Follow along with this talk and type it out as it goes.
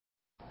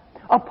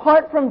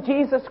Apart from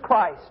Jesus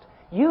Christ,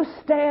 you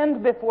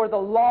stand before the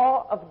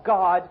law of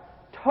God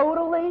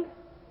totally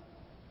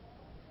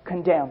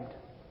condemned.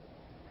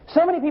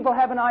 So many people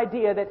have an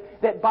idea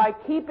that by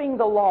keeping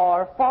the law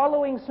or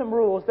following some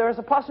rules, there is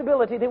a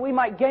possibility that we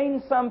might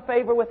gain some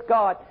favor with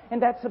God,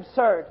 and that's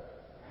absurd.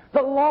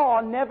 The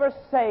law never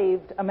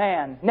saved a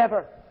man.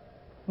 Never.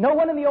 No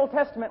one in the Old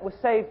Testament was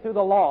saved through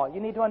the law. You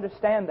need to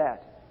understand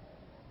that.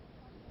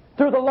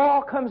 Through the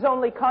law comes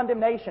only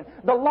condemnation.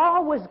 The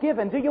law was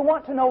given. Do you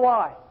want to know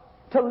why?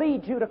 To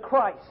lead you to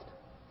Christ.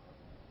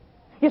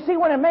 You see,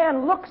 when a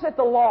man looks at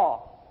the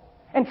law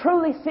and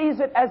truly sees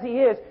it as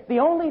he is, the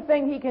only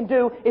thing he can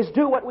do is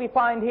do what we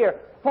find here.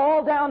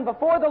 Fall down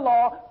before the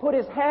law, put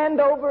his hand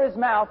over his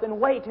mouth,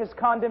 and wait his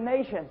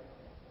condemnation.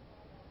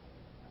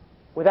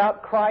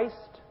 Without Christ,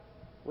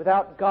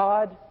 without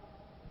God,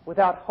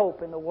 without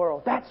hope in the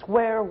world. That's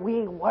where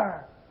we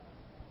were.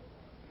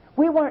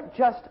 We weren't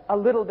just a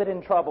little bit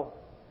in trouble.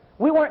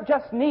 We weren't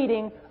just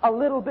needing a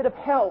little bit of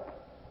help.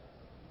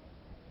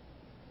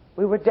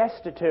 We were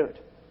destitute,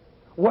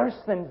 worse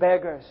than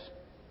beggars,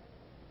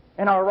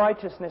 and our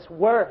righteousness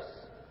worse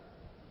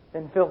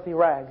than filthy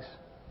rags.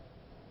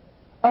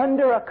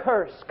 Under a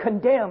curse,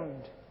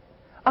 condemned,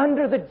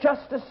 under the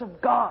justice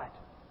of God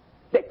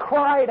that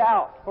cried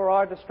out for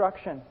our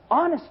destruction.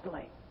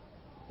 Honestly,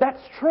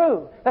 that's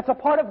true. That's a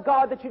part of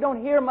God that you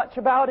don't hear much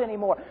about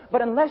anymore.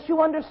 But unless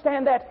you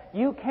understand that,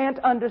 you can't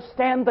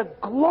understand the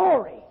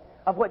glory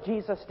of what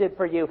Jesus did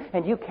for you.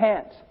 And you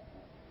can't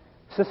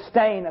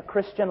sustain a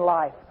Christian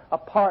life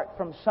apart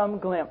from some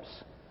glimpse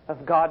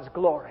of God's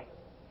glory.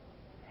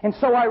 And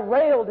so I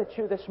railed at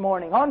you this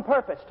morning on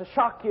purpose to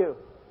shock you.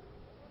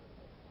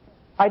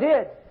 I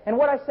did. And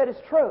what I said is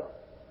true.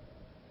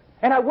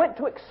 And I went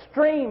to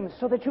extremes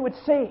so that you would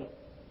see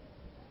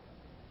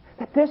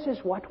that this is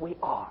what we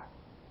are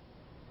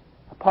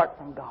apart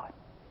from God.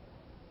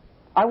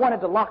 I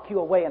wanted to lock you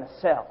away in a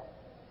cell.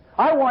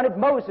 I wanted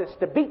Moses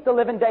to beat the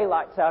living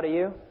daylights out of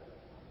you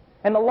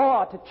and the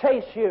law to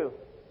chase you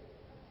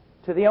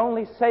to the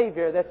only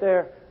Savior that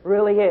there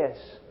really is.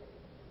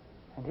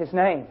 And His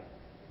name,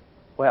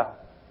 well,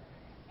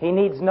 He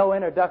needs no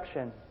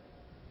introduction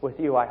with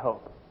you, I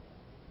hope.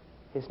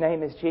 His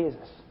name is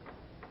Jesus.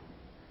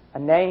 A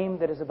name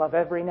that is above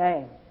every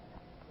name.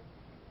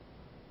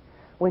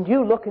 When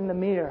you look in the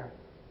mirror,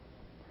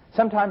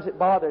 sometimes it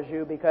bothers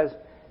you because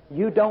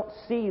you don't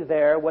see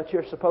there what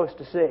you're supposed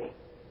to see.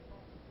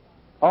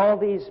 All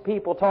these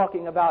people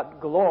talking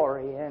about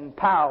glory and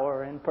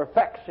power and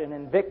perfection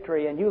and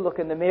victory, and you look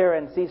in the mirror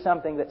and see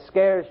something that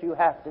scares you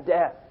half to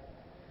death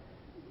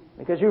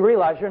because you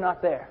realize you're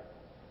not there.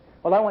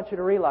 Well, I want you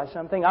to realize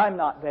something. I'm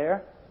not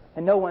there,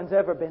 and no one's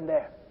ever been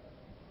there.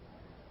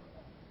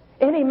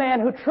 Any man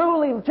who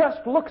truly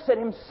just looks at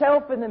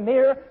himself in the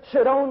mirror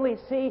should only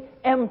see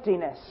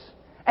emptiness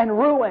and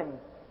ruin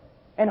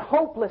and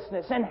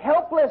hopelessness and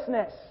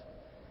helplessness.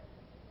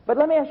 But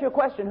let me ask you a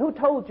question. Who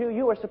told you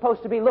you were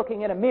supposed to be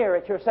looking in a mirror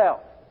at yourself?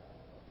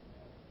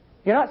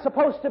 You're not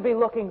supposed to be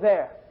looking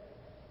there.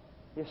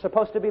 You're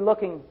supposed to be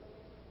looking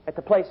at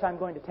the place I'm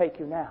going to take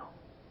you now.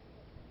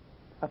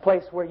 A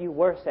place where you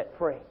were set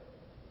free.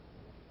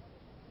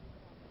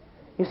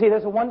 You see,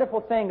 there's a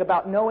wonderful thing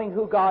about knowing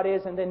who God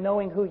is and then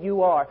knowing who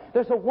you are.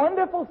 There's a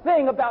wonderful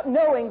thing about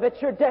knowing that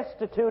you're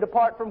destitute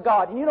apart from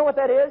God. And you know what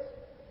that is?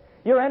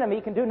 Your enemy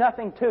can do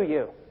nothing to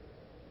you.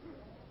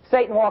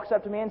 Satan walks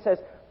up to me and says,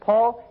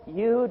 Paul,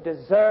 you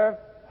deserve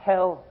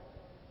hell.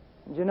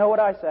 And you know what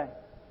I say?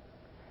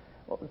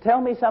 Well,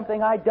 tell me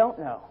something I don't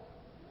know.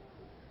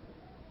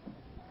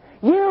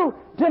 You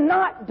do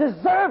not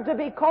deserve to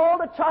be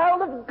called a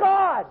child of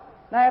God.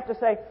 And I have to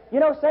say, you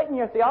know, Satan,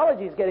 your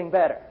theology is getting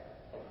better.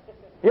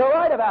 You're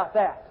right about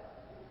that.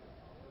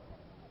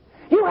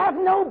 You have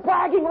no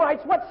bragging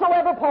rights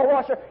whatsoever, Paul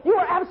Washer. You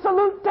are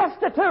absolute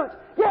destitute.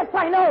 Yes,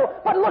 I know,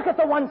 but look at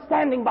the one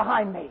standing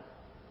behind me.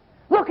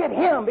 Look at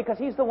him, because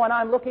he's the one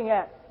I'm looking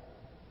at.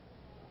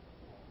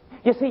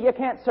 You see, you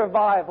can't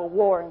survive a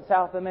war in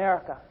South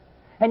America.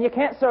 And you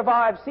can't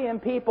survive seeing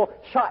people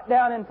shot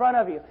down in front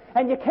of you.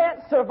 And you can't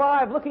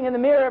survive looking in the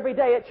mirror every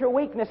day at your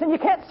weakness. And you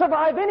can't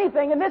survive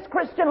anything in this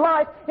Christian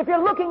life if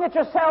you're looking at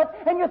yourself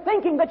and you're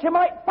thinking that you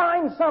might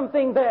find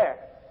something there.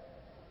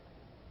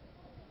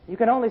 You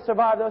can only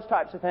survive those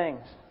types of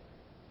things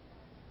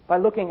by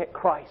looking at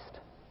Christ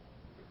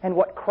and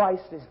what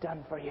Christ has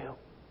done for you.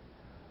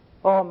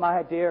 Oh,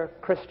 my dear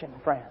Christian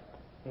friend,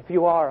 if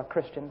you are a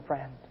Christian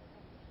friend,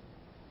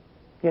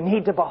 you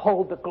need to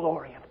behold the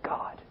glory of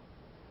God.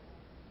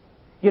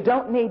 You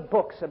don't need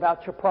books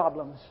about your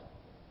problems.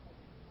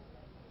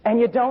 And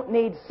you don't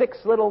need 6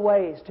 little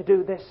ways to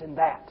do this and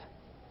that.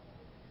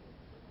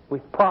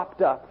 We've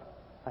propped up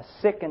a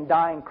sick and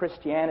dying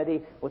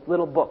Christianity with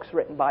little books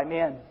written by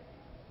men.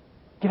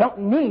 You don't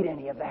need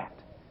any of that.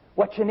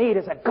 What you need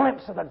is a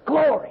glimpse of the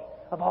glory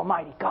of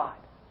Almighty God.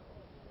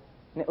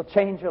 And it will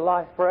change your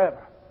life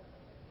forever.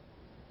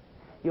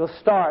 You'll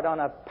start on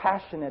a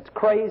passionate,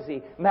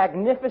 crazy,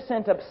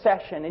 magnificent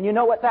obsession. And you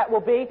know what that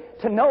will be?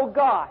 To know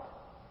God.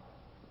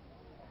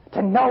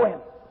 To know Him.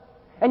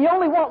 And you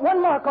only want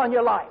one mark on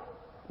your life.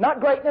 Not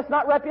greatness,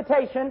 not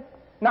reputation,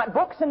 not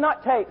books and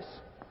not tapes.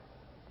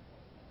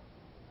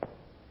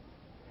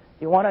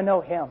 You want to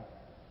know Him.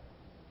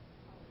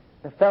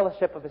 The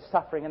fellowship of His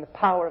suffering and the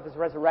power of His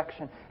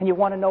resurrection. And you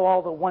want to know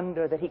all the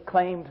wonder that He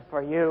claimed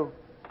for you.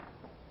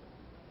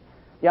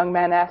 A young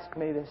man asked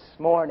me this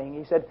morning,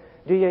 he said,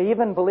 do you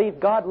even believe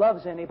God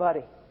loves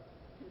anybody?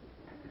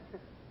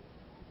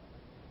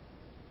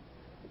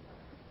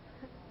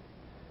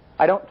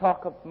 I don't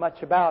talk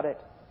much about it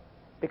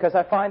because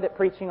I find that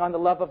preaching on the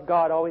love of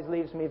God always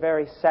leaves me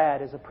very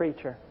sad as a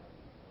preacher.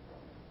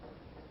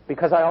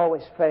 Because I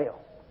always fail.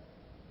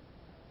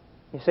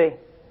 You see,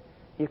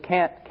 you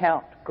can't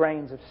count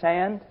grains of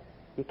sand.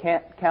 You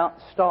can't count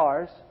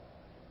stars.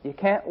 You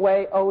can't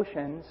weigh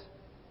oceans.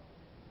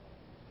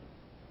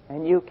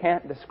 And you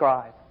can't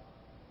describe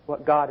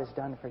what God has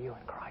done for you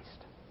in Christ.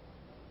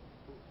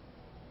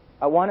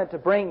 I wanted to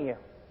bring you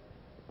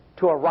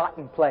to a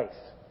rotten place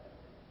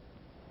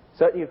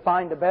so that you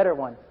find a better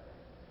one.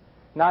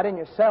 Not in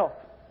yourself,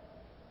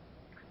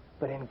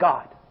 but in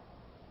God.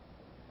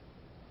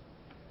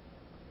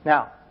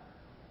 Now,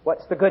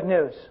 what's the good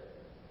news?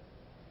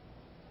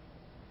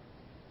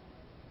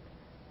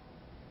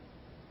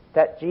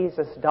 That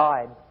Jesus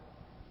died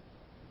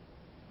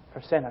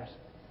for sinners.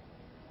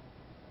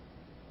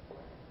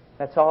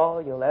 That's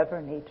all you'll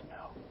ever need to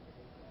know.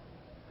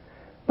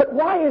 But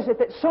why is it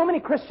that so many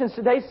Christians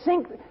today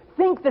think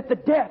that the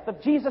death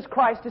of Jesus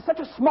Christ is such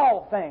a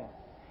small thing?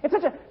 It's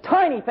such a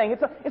tiny thing.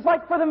 It's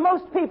like for the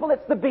most people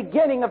it's the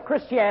beginning of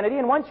Christianity,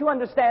 and once you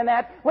understand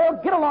that, well,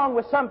 get along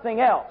with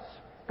something else.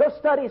 Go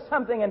study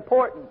something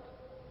important.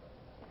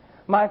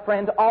 My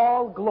friend,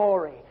 all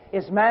glory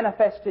is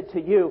manifested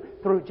to you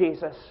through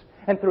Jesus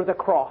and through the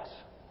cross.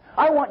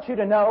 I want you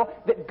to know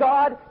that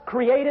God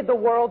created the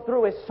world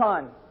through His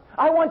Son.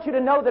 I want you to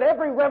know that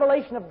every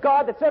revelation of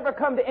God that's ever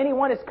come to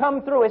anyone has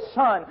come through His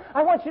Son.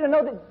 I want you to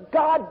know that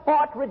God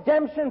bought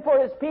redemption for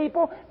His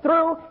people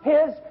through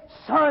His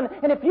Son.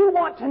 And if you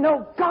want to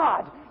know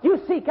God,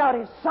 you seek out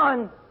His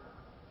Son.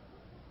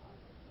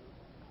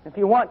 If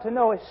you want to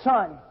know His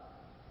Son,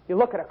 you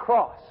look at a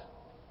cross.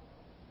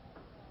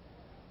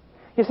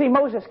 You see,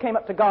 Moses came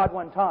up to God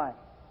one time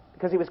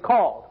because he was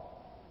called.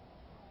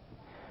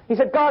 He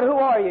said, God, who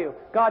are you?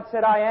 God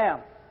said, I am.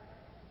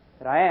 He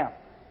said, I am.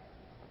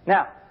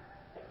 Now,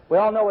 we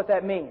all know what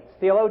that means.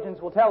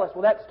 Theologians will tell us,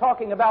 well, that's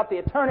talking about the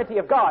eternity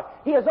of God.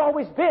 He has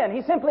always been.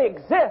 He simply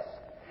exists.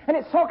 And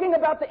it's talking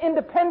about the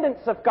independence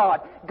of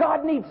God.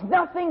 God needs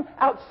nothing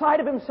outside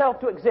of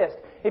Himself to exist.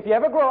 If you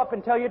ever grow up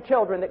and tell your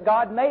children that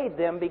God made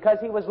them because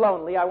He was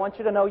lonely, I want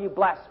you to know you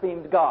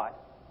blasphemed God.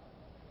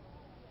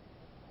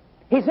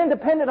 He's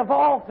independent of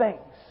all things.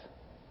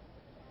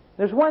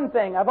 There's one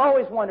thing I've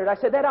always wondered. I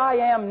said, that I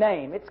am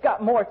name, it's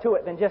got more to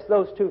it than just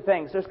those two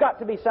things. There's got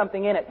to be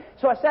something in it.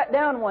 So I sat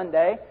down one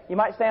day. You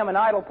might say I'm an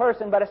idle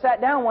person, but I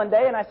sat down one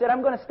day and I said,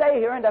 I'm going to stay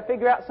here and I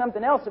figure out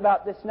something else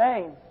about this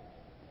name.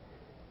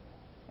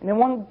 And then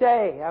one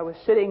day I was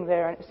sitting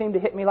there and it seemed to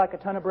hit me like a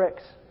ton of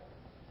bricks.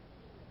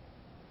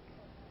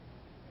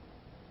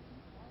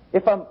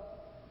 If a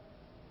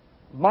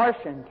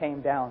Martian came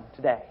down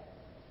today,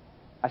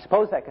 I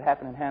suppose that could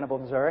happen in Hannibal,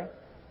 Missouri.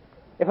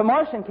 If a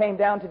Martian came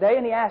down today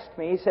and he asked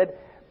me, he said,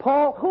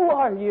 Paul, who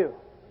are you?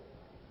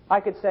 I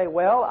could say,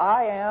 well,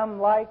 I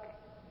am like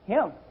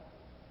him.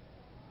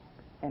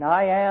 And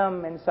I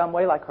am in some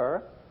way like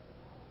her.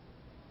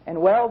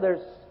 And well,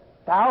 there's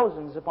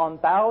thousands upon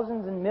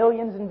thousands and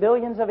millions and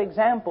billions of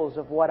examples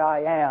of what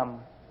I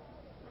am.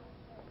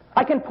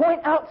 I can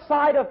point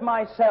outside of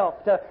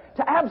myself to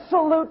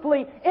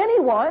absolutely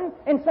anyone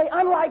and say,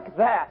 I'm like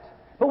that.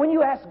 But when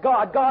you ask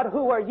God, God,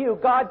 who are you?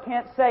 God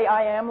can't say,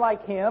 I am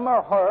like him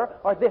or her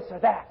or this or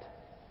that.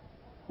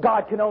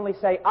 God can only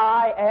say,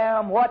 I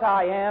am what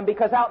I am,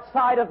 because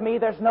outside of me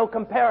there's no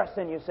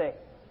comparison, you see.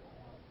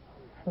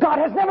 God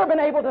has never been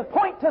able to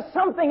point to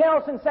something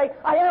else and say,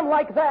 I am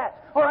like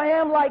that or I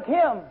am like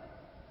him.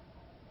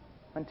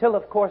 Until,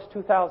 of course,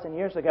 2,000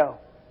 years ago,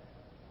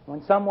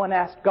 when someone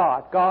asked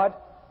God, God,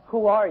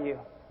 who are you?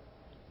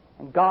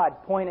 And God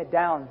pointed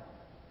down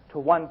to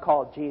one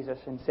called Jesus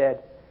and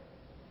said,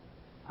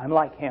 I'm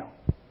like him.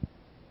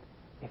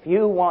 If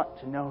you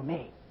want to know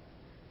me,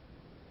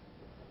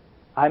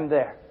 I'm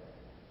there.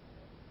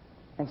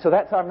 And so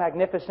that's our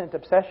magnificent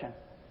obsession.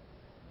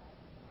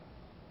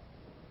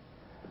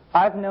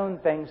 I've known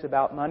things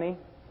about money,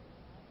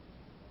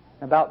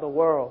 about the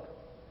world.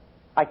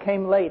 I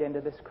came late into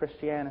this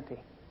Christianity.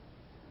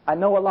 I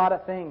know a lot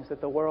of things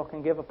that the world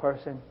can give a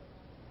person.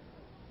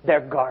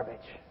 They're garbage.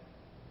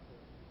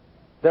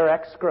 They're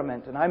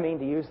excrement, and I mean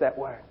to use that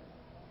word.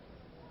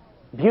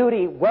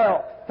 Beauty,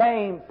 wealth,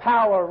 fame,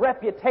 power,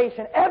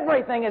 reputation,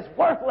 everything is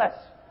worthless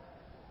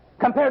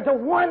compared to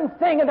one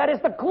thing, and that is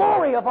the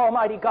glory of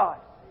Almighty God.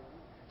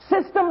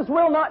 Systems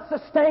will not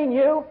sustain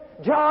you.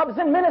 Jobs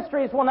and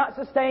ministries will not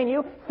sustain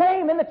you.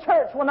 Fame in the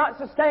church will not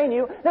sustain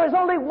you. There's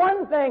only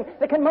one thing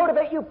that can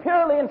motivate you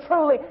purely and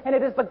truly, and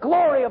it is the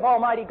glory of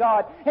Almighty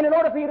God. And in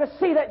order for you to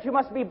see that, you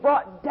must be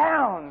brought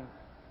down.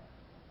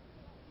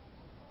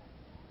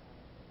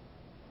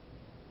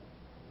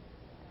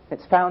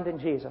 It's found in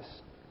Jesus.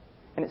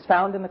 And it's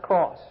found in the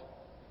cross.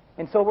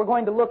 And so we're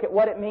going to look at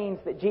what it means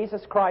that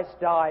Jesus Christ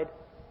died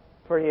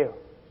for you.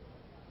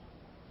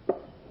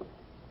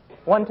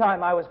 One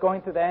time I was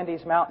going through the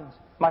Andes Mountains.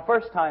 My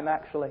first time,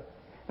 actually.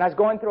 And I was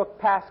going through a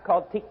pass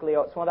called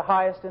Ticlio. It's one of the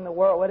highest in the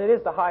world. Well, it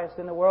is the highest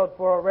in the world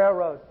for a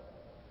railroad.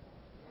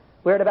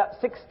 We're at about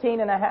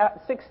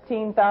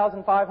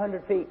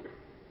 16,500 feet.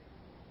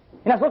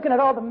 And I was looking at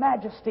all the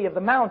majesty of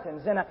the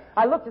mountains. And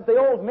I looked at the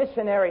old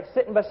missionary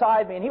sitting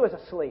beside me, and he was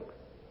asleep.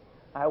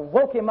 I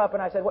woke him up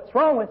and I said, "What's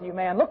wrong with you,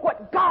 man? Look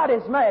what God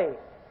has made."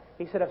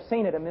 He said, "I've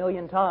seen it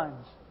 1,000,000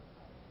 times."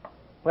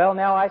 Well,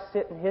 now I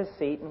sit in his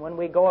seat, and when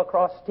we go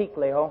across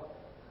Ticlio,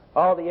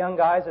 all the young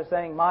guys are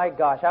saying, "My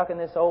gosh, how can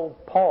this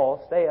old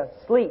Paul stay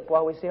asleep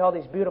while we see all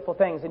these beautiful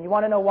things?" And you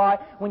want to know why?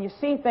 When you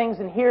see things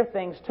and hear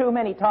things too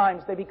many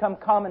times, they become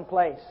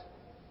commonplace.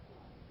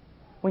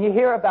 When you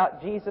hear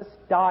about Jesus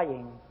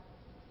dying,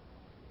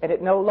 and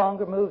it no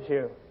longer moves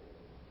you,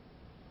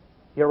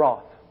 you're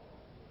off.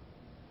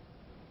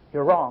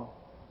 You're wrong.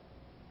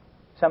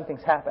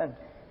 Something's happened.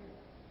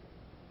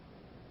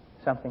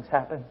 Something's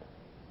happened.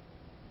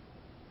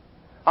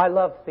 I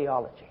love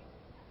theology.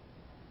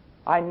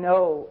 I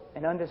know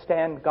and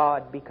understand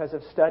God because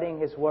of studying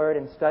His Word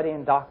and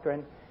studying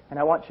doctrine. And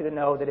I want you to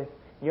know that if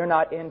you're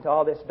not into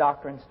all this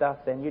doctrine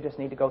stuff, then you just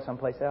need to go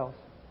someplace else.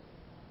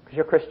 Because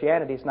your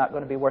Christianity is not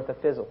going to be worth a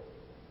fizzle.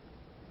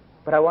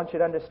 But I want you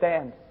to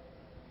understand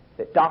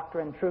that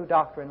doctrine, true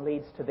doctrine,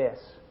 leads to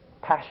this: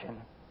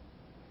 passion,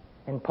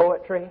 and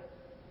poetry,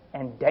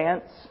 and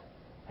dance,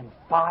 and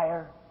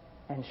fire,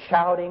 and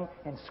shouting,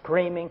 and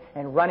screaming,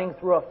 and running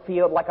through a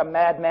field like a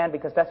madman,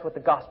 because that's what the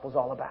gospel's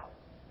all about.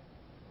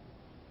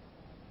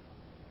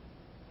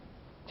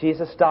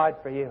 Jesus died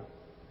for you.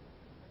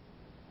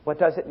 What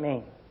does it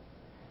mean?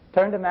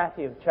 Turn to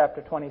Matthew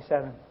chapter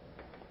 27.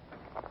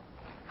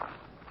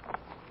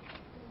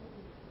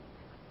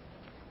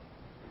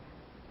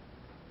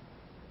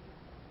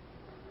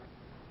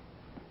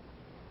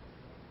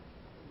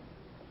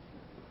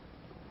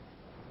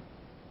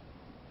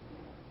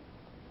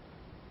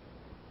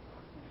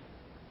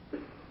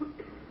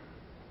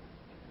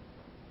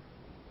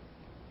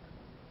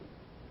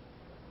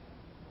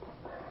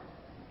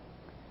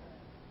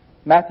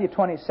 Matthew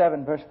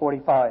 27, verse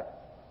 45.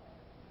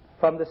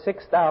 From the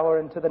 6th hour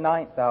into the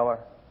 9th hour,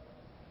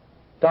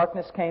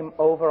 darkness came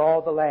over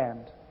all the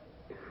land.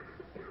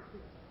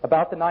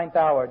 About the 9th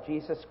hour,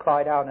 Jesus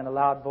cried out in a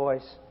loud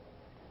voice,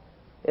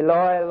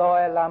 "Eloi,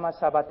 Eloi, lama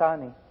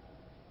sabachthani,"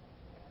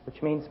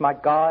 which means, my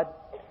God,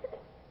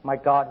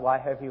 why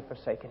have you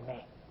forsaken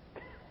me?"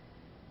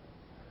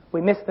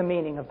 We miss the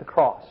meaning of the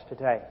cross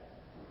today.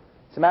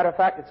 As a matter of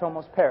fact, it's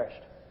almost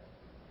perished.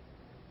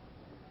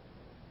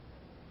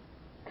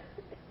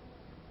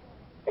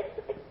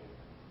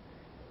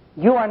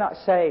 You are not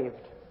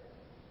saved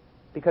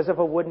because of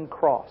a wooden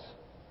cross.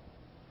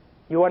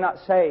 You are not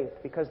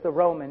saved because the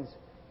Romans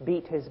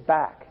beat his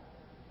back.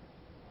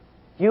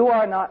 You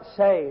are not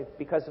saved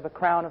because of a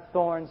crown of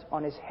thorns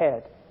on his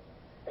head.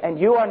 And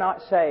you are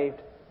not saved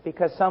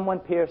because someone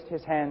pierced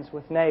his hands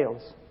with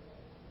nails.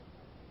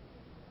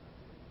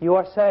 You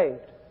are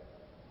saved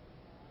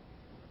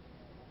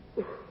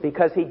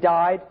because he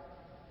died,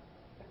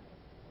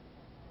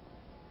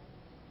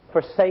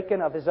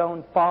 forsaken of his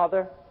own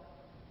Father,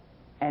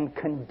 and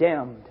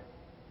condemned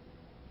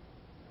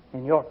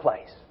in your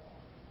place.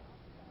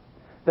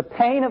 The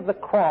pain of the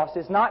cross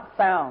is not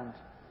found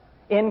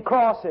in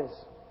crosses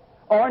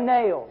or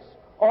nails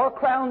or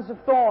crowns of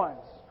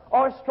thorns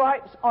or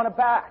stripes on a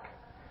back.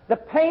 The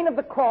pain of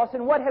the cross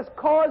and what has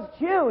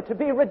caused you to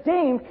be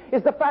redeemed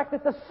is the fact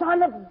that the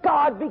Son of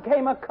God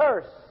became a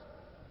curse.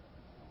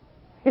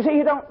 You see,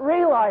 you don't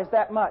realize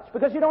that much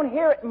because you don't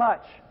hear it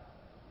much.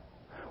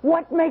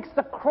 What makes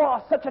the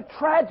cross such a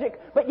tragic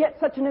but yet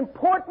such an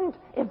important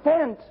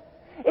event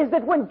is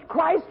that when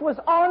Christ was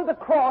on the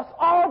cross,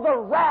 all the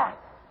wrath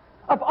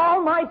of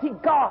Almighty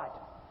God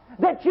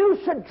that you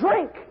should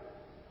drink,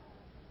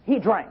 He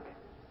drank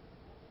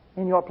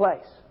in your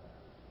place.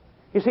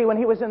 You see, when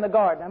He was in the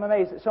garden, I'm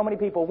amazed that so many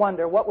people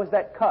wonder what was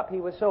that cup He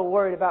was so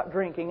worried about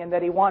drinking and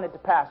that He wanted to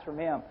pass from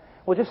Him.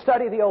 Well, just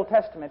study the Old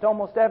Testament.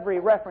 Almost every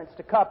reference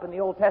to cup in the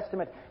Old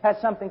Testament has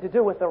something to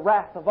do with the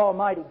wrath of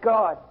Almighty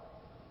God.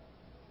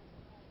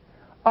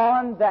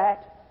 On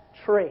that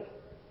tree,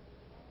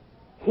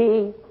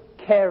 He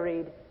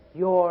carried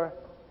your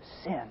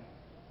sin.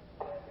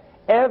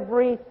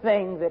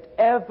 Everything that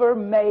ever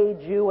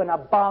made you an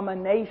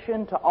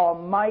abomination to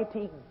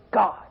Almighty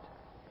God.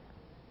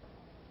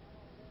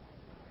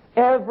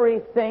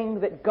 Everything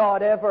that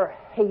God ever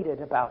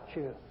hated about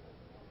you.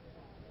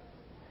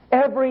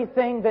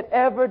 Everything that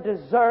ever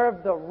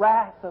deserved the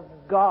wrath of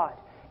God.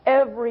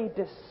 Every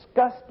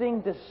disgusting,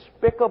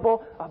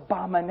 despicable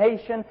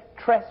abomination,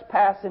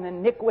 trespass, and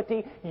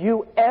iniquity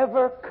you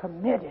ever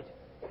committed,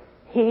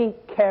 He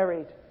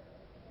carried.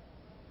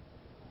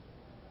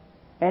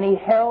 And He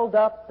held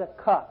up the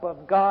cup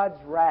of God's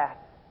wrath,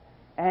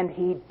 and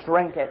He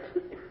drank it.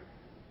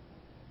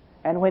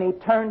 And when He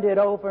turned it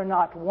over,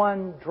 not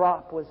one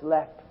drop was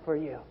left for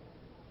you.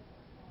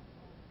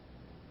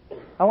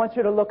 I want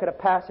you to look at a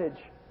passage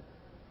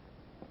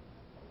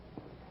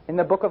in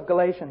the book of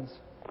Galatians,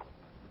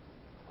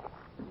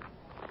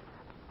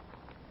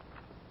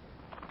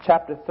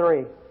 chapter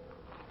 3.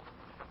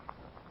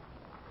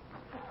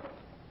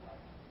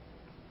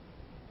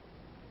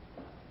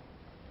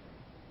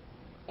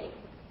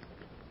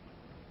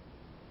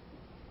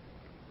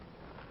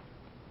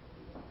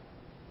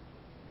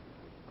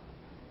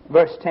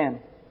 Verse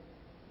 10.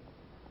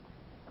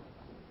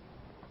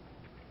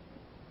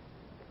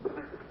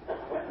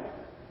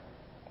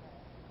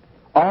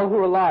 All who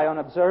rely on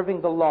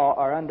observing the law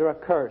are under a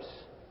curse.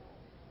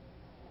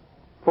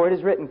 For it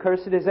is written,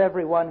 "Cursed is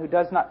everyone who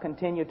does not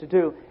continue to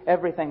do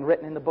everything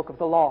written in the book of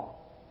the law."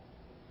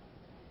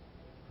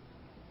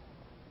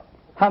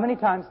 How many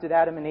times did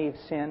Adam and Eve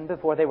sin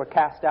before they were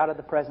cast out of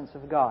the presence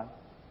of God?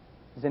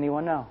 Does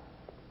anyone know?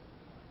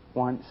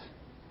 Once.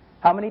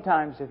 How many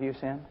times have you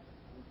sinned?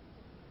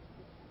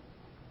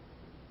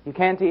 You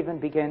can't even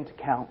begin to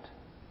count.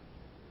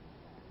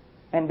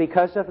 And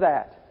because of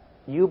that,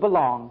 you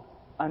belong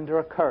under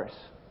a curse.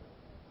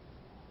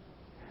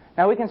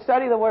 Now we can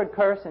study the word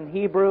curse in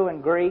Hebrew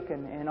and Greek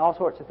and all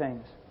sorts of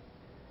things.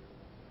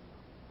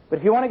 But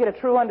if you want to get a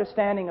true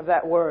understanding of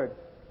that word,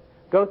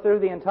 go through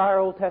the entire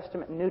Old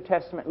Testament and New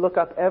Testament, look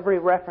up every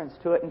reference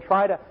to it, and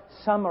try to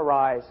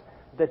summarize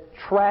the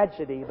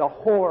tragedy, the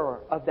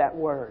horror of that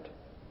word.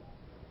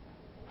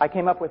 I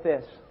came up with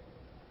this.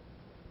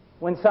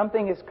 When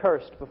something is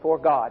cursed before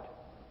God,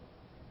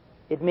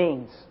 it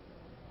means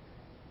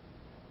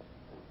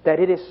that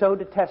it is so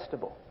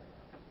detestable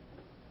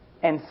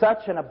and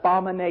such an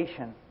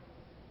abomination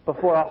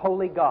before a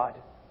holy God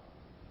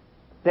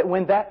that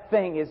when that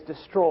thing is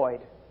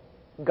destroyed,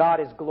 God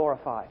is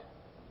glorified.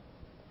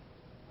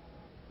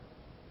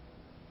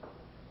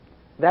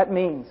 That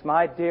means,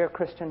 my dear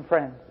Christian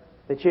friend,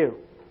 that you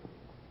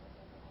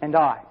and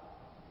I,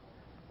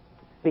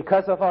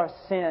 because of our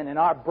sin and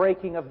our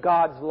breaking of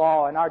God's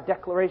law and our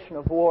declaration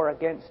of war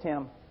against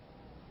Him,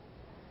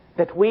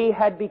 that we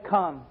had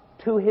become,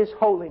 to His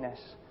holiness,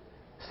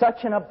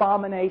 such an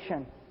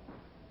abomination,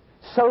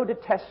 so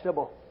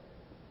detestable,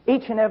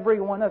 each and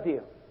every one of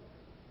you,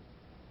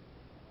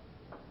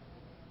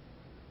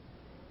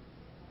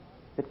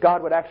 that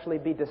God would actually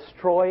be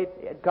destroyed,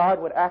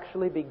 God would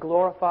actually be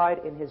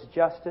glorified in His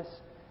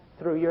justice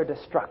through your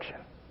destruction.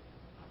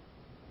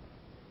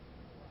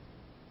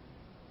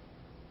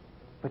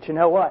 But you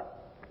know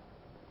what?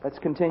 Let's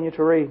continue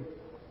to read.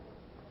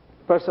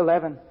 Verse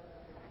 11.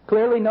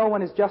 Clearly no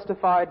one is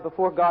justified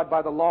before God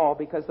by the law,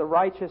 because the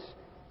righteous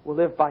will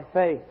live by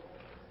faith.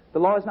 The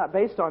law is not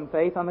based on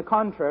faith. On the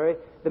contrary,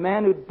 the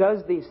man who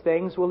does these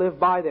things will live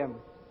by them.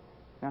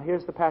 Now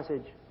here's the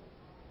passage.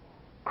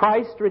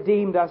 Christ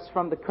redeemed us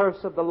from the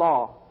curse of the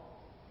law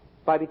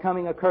by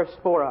becoming a curse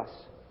for us.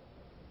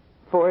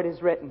 For it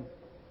is written,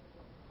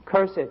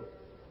 "Cursed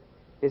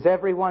is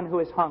everyone who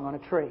is hung on a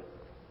tree."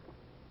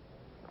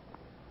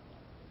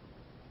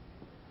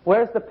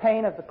 Where's the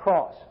pain of the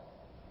cross?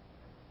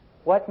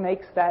 What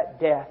makes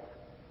that death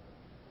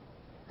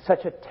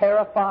such a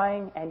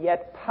terrifying and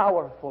yet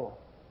powerful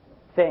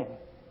thing?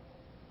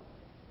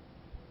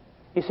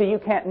 You see, you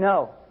can't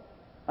know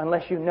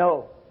unless you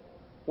know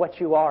what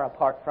you are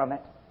apart from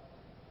it.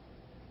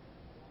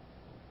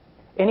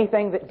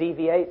 Anything that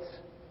deviates,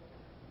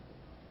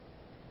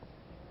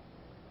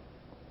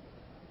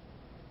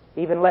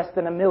 even less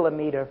than a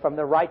millimeter from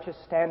the righteous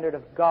standard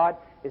of God,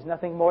 is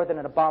nothing more than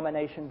an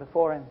abomination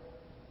before Him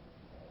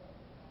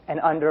and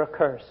under a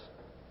curse.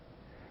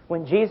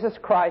 When Jesus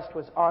Christ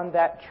was on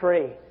that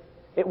tree,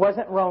 it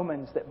wasn't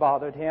Romans that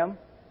bothered Him.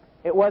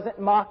 It wasn't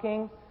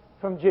mocking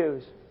from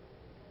Jews.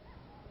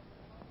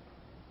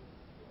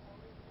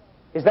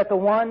 Is that the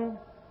one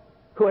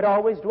who had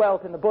always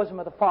dwelt in the bosom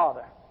of the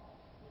Father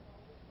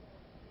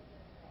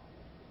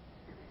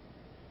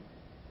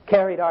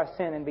carried our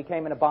sin and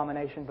became an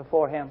abomination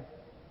before Him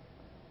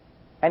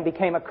and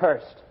became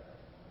accursed.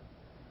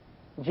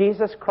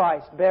 Jesus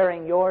Christ,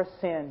 bearing your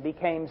sin,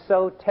 became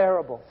so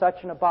terrible,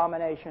 such an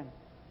abomination.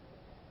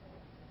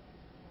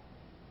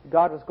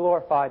 God was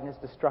glorified in His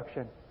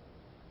destruction.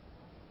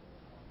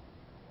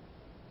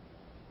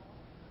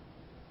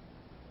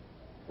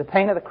 The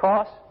pain of the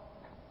cross,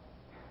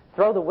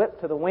 throw the whip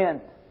to the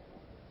wind.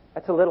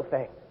 That's a little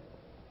thing.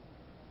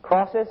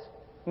 Crosses,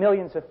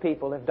 millions of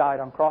people have died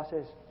on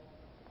crosses.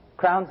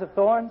 Crowns of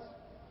thorns,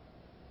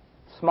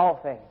 small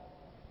thing.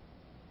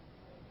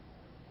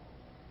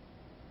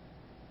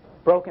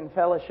 Broken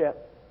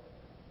fellowship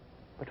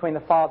between the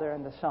Father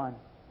and the Son.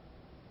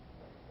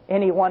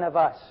 Any one of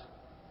us,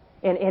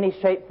 in any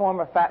shape, form,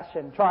 or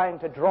fashion, trying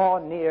to draw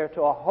near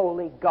to a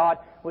holy God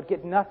would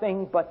get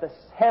nothing but the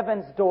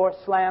heaven's door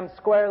slammed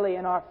squarely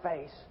in our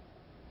face.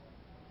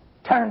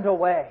 Turned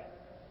away.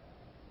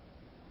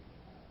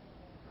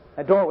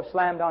 The door was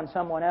slammed on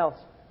someone else,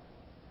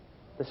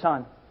 the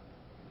Son.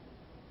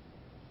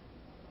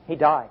 He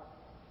died.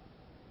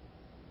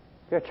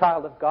 If you're a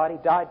child of God, He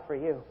died for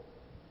you.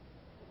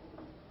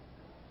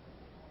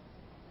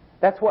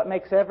 That's what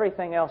makes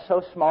everything else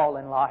so small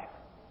in life.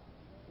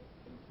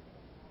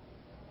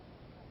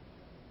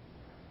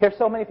 Hear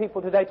so many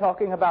people today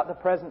talking about the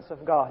presence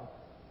of God.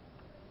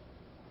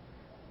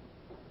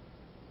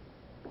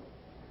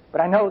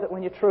 But I know that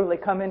when you truly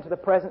come into the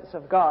presence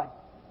of God,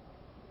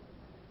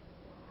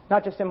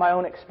 not just in my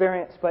own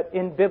experience, but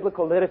in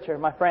biblical literature,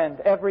 my friend,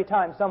 every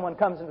time someone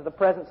comes into the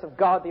presence of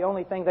God, the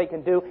only thing they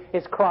can do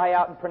is cry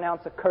out and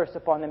pronounce a curse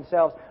upon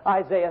themselves.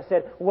 Isaiah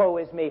said, "Woe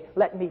is me,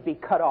 let me be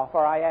cut off,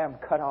 or I am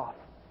cut off."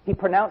 He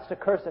pronounced a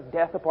curse of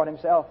death upon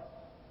himself.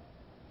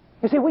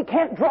 You see, we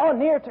can't draw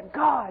near to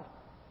God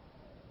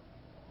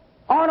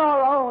on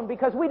our own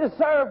because we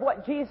deserve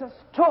what Jesus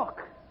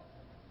took.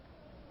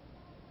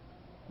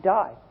 He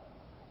died.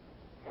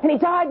 And He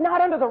died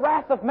not under the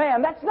wrath of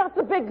man. That's not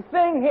the big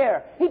thing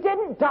here. He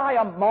didn't die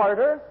a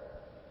martyr.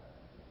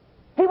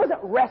 He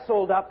wasn't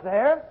wrestled up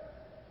there.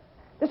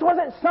 This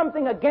wasn't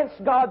something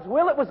against God's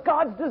will. It was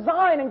God's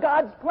design and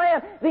God's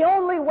plan. The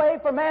only way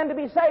for man to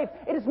be saved.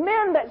 It is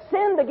men that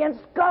sinned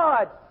against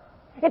God.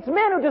 It's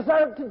men who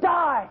deserved to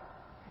die.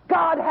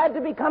 God had to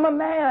become a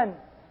man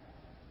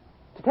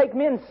to take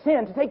men's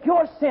sin, to take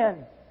your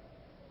sin,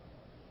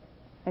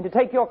 and to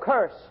take your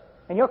curse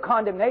and your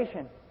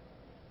condemnation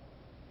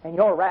and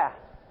your wrath,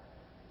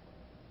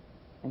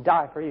 and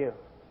die for you.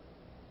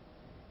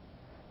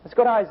 Let's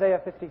go to Isaiah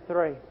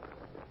 53.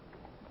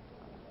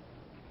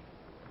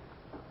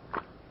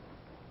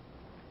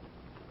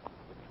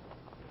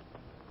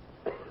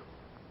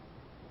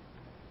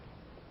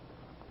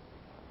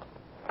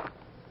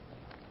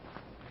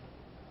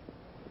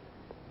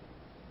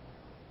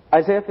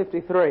 Isaiah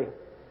 53,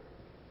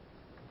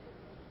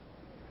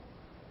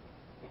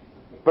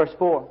 verse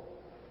 4.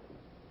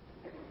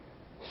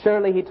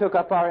 Surely He took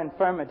up our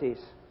infirmities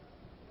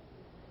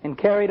and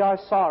carried our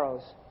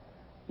sorrows,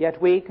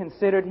 yet we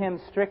considered Him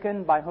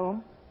stricken by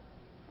whom?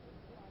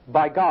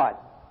 By God,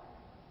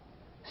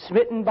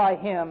 smitten by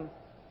Him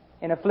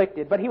and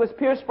afflicted. But He was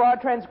pierced for our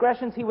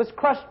transgressions, He was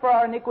crushed for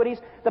our iniquities.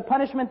 The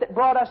punishment that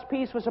brought us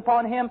peace was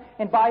upon Him,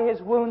 and by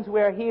His wounds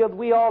we are healed.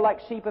 We all like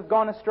sheep have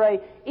gone astray.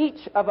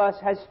 Each of us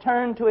has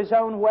turned to his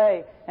own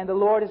way, and the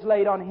Lord has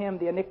laid on Him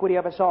the iniquity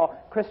of us all.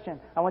 Christian,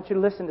 I want you to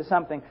listen to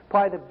something.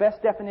 Probably the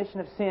best definition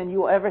of sin you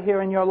will ever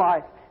hear in your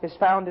life is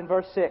found in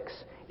verse 6.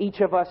 Each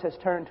of us has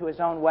turned to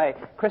his own way.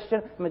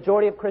 Christian, the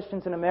majority of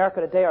Christians in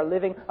America today are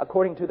living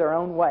according to their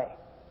own way.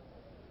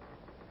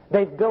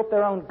 They've built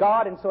their own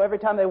God, and so every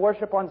time they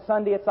worship on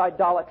Sunday, it's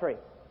idolatry.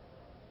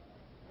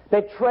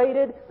 They've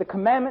traded the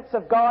commandments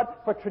of God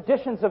for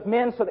traditions of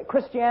men so that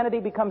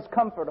Christianity becomes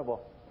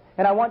comfortable.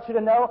 And I want you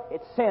to know,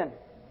 it's sin.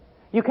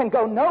 You can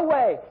go no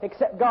way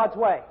except God's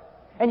way.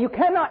 And you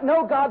cannot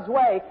know God's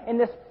way in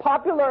this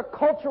popular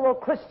cultural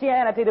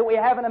Christianity that we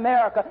have in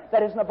America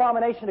that is an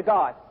abomination to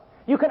God.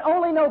 You can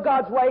only know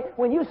God's way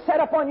when you set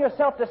upon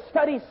yourself to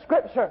study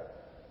Scripture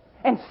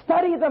and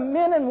study the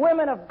men and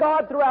women of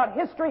God throughout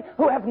history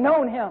who have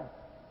known Him.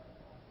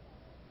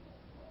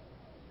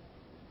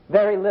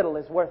 Very little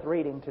is worth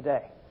reading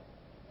today.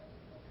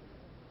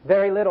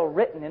 Very little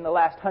written in the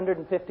last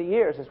 150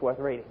 years is worth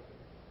reading.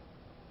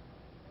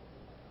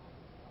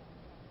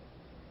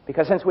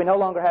 Because since we no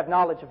longer have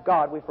knowledge of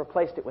God, we've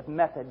replaced it with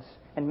methods,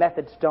 and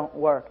methods don't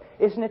work.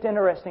 Isn't it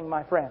interesting,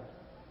 my friend?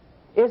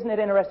 Isn't it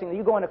interesting that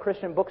you go in a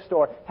Christian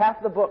bookstore,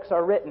 half the books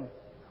are written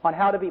on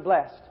how to be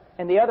blessed,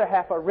 and the other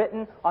half are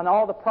written on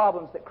all the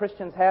problems that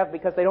Christians have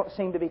because they don't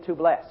seem to be too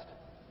blessed.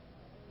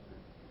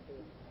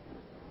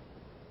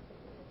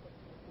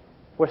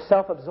 We're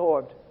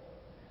self-absorbed.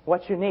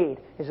 What you need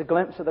is a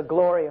glimpse of the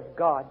glory of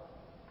God.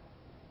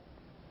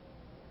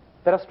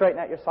 That'll straighten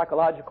out your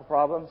psychological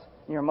problems,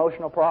 and your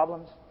emotional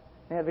problems,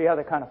 and every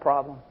other kind of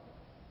problem.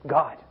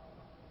 God.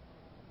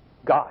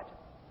 God.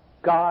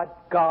 God,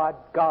 God,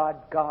 God,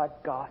 God,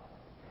 God.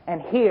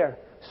 And here,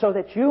 so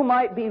that you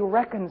might be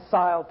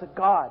reconciled to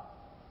God,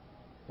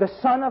 the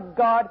Son of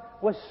God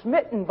was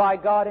smitten by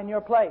God in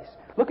your place.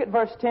 Look at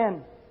verse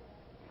 10.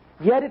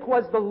 Yet it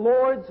was the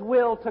Lord's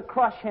will to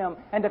crush Him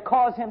and to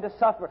cause Him to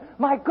suffer.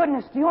 My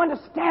goodness, do you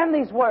understand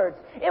these words?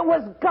 It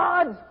was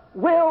God's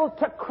will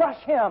to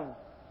crush Him.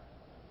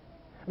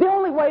 The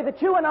only way that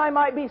you and I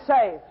might be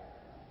saved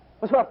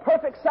was for a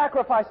perfect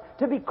sacrifice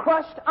to be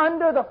crushed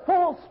under the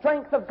full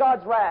strength of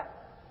God's wrath.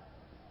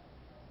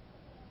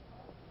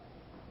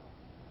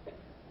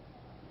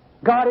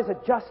 God is a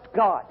just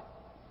God.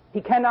 He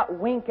cannot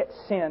wink at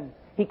sin.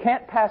 He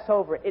can't pass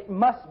over it. It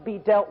must be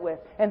dealt with.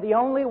 And the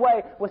only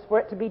way was for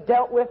it to be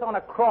dealt with on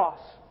a cross.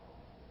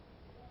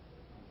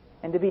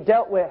 And to be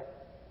dealt with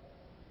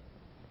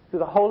through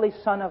the Holy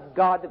Son of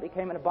God that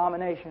became an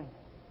abomination.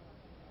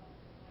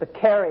 The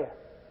carrier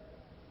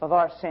of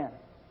our sin.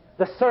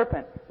 The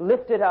serpent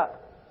lifted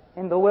up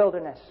in the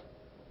wilderness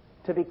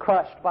to be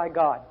crushed by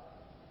God.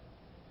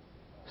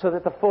 So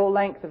that the full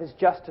length of His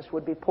justice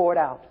would be poured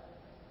out.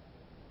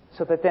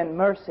 So that then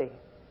mercy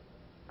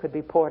could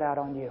be poured out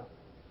on you.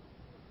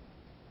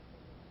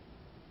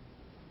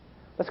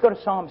 Let's go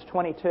to Psalms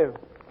 22.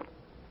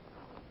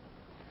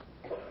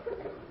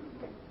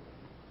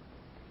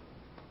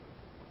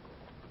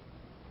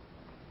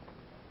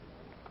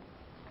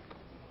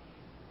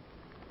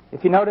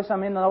 If you notice,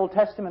 I'm in the Old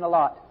Testament a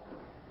lot.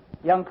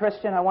 Young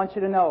Christian, I want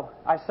you to know,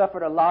 I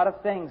suffered a lot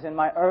of things in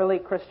my early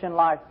Christian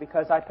life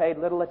because I paid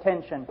little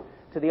attention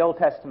to the Old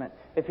Testament.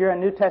 If you're a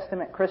New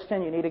Testament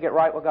Christian, you need to get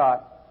right with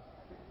God.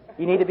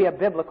 You need to be a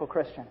biblical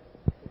Christian.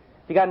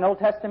 If you got an Old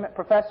Testament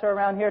professor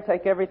around here,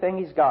 take everything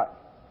he's got.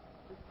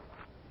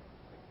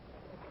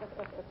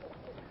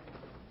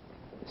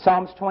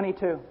 Psalms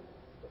 22.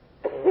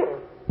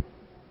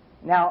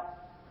 Now,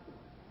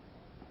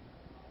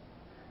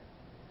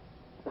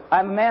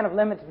 I'm a man of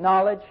limited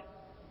knowledge,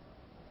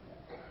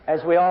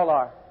 as we all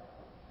are.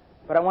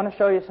 But I want to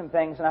show you some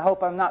things, and I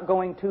hope I'm not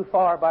going too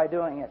far by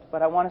doing it.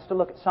 But I want us to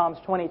look at Psalms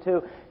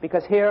 22,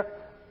 because here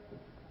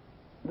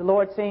the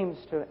Lord seems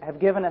to have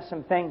given us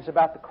some things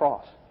about the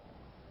cross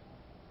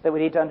that we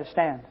need to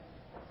understand.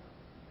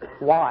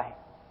 Why?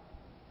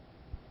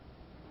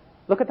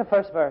 Look at the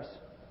first verse.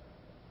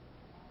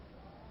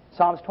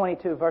 Psalms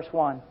 22, verse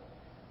 1.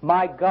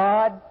 My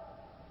God,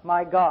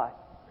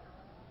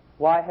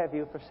 why have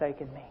you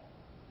forsaken me?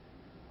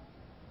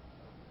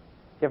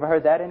 You ever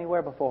heard that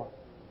anywhere before?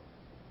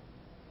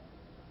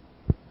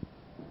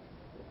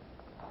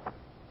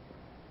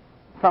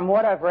 From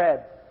what I've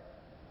read,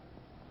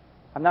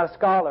 I'm not a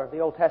scholar of the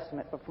Old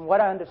Testament, but from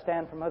what I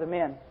understand from other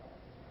men,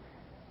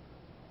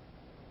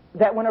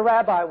 that when a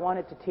rabbi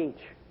wanted to teach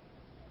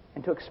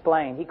and to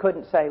explain, he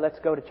couldn't say, let's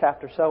go to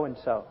chapter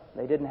so-and-so.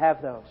 They didn't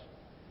have those.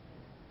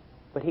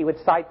 But he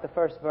would cite the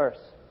first verse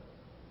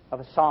of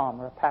a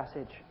psalm or a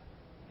passage,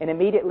 and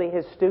immediately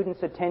his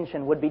student's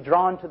attention would be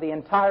drawn to the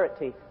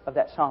entirety of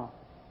that psalm.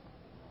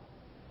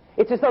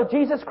 It's as though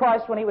Jesus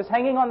Christ, when he was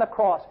hanging on the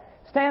cross,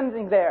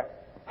 standing there,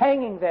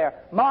 hanging there,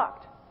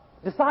 mocked,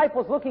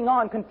 disciples looking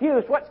on,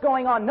 confused, what's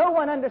going on, no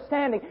one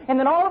understanding, and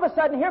then all of a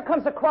sudden here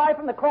comes a cry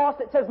from the cross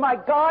that says, my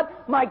God,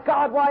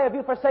 why have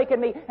you forsaken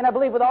me? And I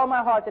believe with all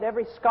my heart that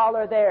every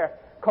scholar there,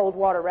 cold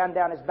water ran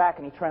down his back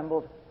and he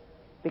trembled,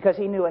 because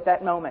he knew at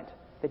that moment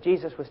that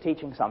Jesus was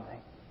teaching something,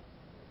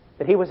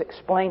 that he was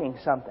explaining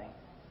something.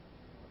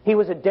 He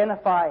was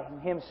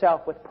identifying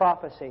himself with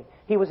prophecy.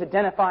 He was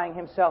identifying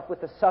himself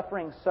with the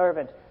suffering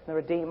servant, the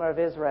Redeemer of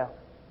Israel.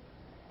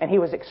 And he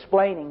was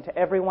explaining to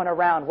everyone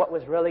around what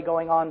was really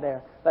going on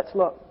there. Let's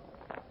look.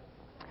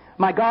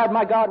 My God,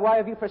 why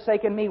have you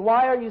forsaken me?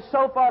 Why are you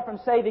so far from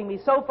saving me,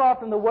 so far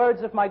from the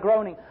words of my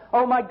groaning?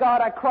 Oh my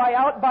God, I cry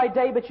out by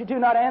day, but you do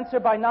not answer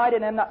by night,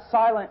 and am not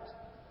silent.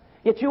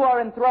 Yet you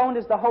are enthroned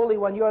as the Holy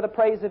One. You are the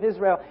praise of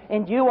Israel.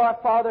 In you our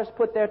fathers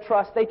put their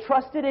trust. They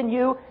trusted in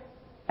you,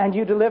 and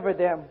you delivered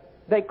them.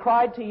 They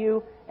cried to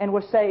you and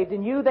were saved.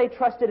 In you they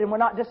trusted and were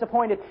not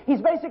disappointed.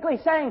 He's basically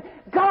saying,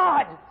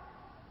 God,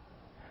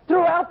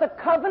 throughout the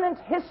covenant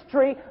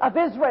history of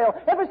Israel,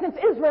 ever since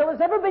Israel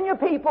has ever been your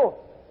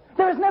people,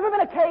 there has never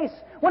been a case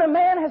when a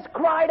man has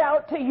cried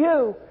out to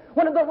you,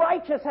 when the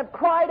righteous have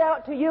cried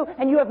out to you,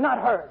 and you have not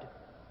heard.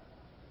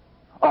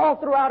 All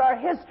throughout our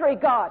history,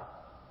 God,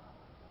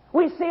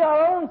 we see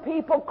our own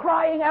people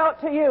crying out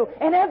to you,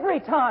 and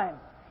every time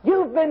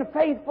you've been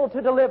faithful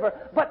to deliver.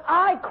 But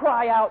I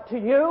cry out to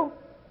you,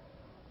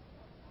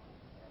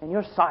 and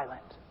you're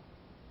silent.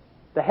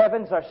 The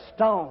heavens are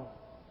stone.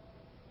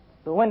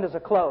 The windows are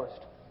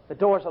closed. The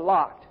doors are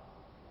locked.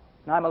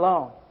 And I'm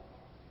alone.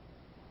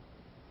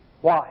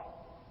 Why?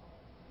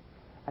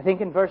 I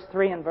think in verse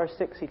 3 and verse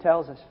 6 he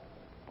tells us,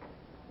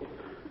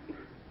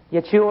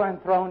 yet you are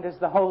enthroned as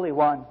the Holy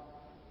One.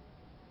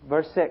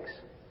 Verse 6,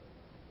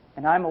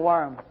 and I'm a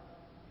worm.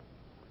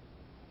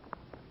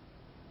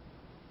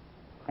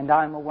 And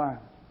I'm a worm.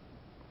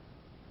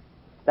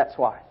 That's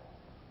why.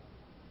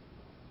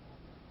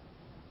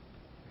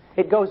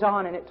 It goes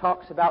on and it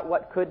talks about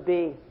what could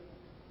be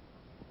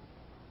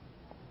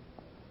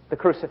the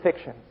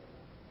crucifixion.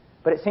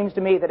 But it seems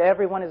to me that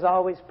everyone is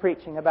always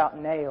preaching about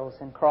nails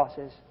and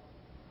crosses,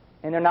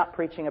 and they're not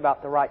preaching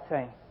about the right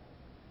thing.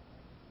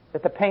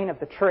 That the pain of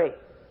the tree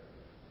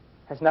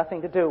has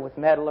nothing to do with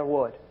metal or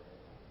wood,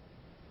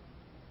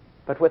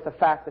 but with the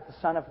fact that the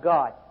Son of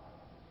God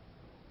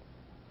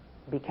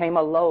became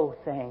a low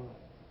thing.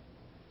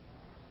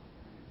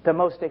 The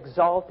most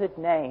exalted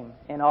name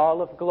in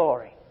all of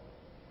glory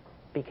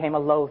became a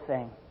low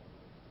thing.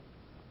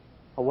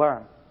 A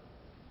worm.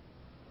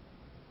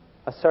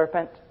 A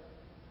serpent.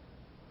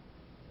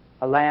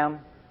 A lamb.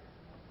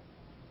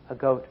 A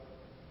goat.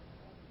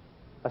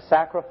 A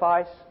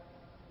sacrifice.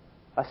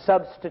 A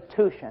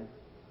substitution.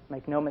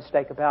 Make no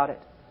mistake about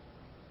it.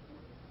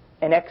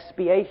 An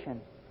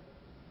expiation.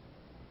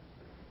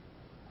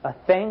 A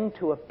thing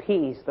to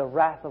appease the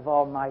wrath of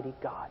Almighty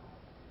God.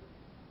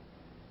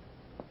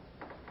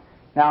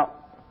 Now,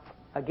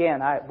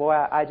 again,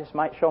 I just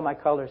might show my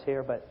colors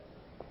here,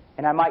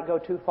 and I might go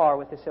too far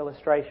with this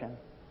illustration.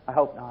 I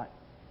hope not.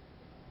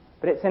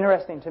 But it's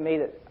interesting to me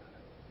that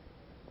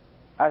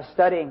I was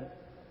studying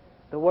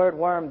the word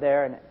worm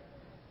there, and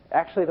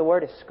actually the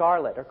word is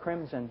scarlet or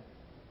crimson.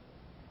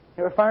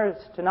 It refers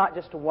to not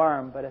just a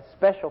worm, but a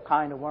special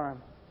kind of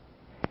worm.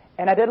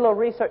 And I did a little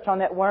research on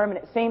that worm, and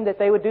it seemed that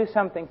they would do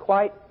something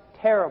quite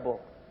terrible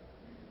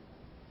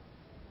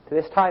to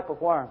this type of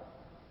worm.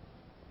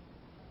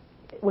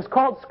 It was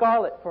called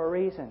scarlet for a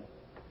reason.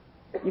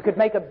 You could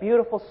make a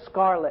beautiful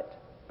scarlet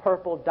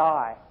purple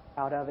dye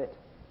out of it.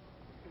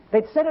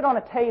 They'd set it on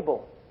a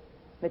table.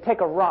 They'd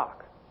take a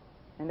rock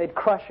and they'd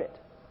crush it.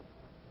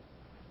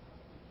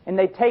 And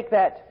they'd take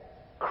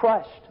that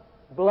crushed,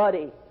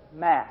 bloody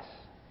mass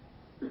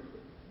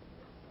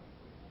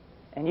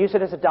and use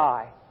it as a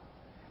dye.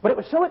 But it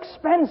was so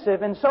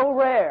expensive and so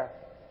rare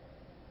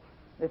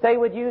that they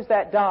would use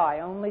that dye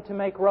only to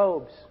make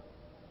robes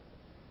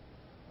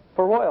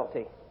for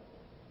royalty,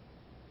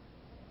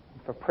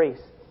 for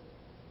priests.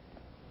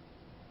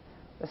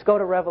 Let's go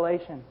to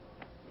Revelation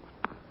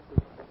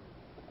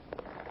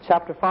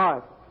chapter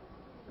 5,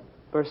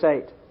 verse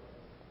 8.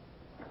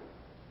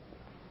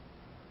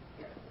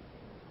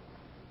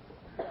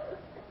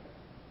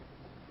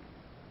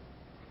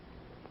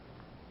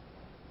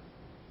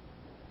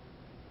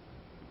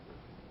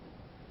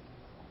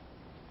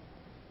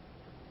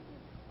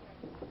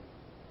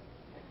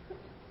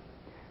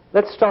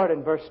 Let's start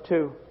in verse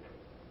 2.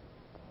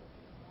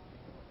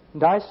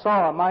 And I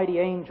saw a mighty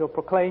angel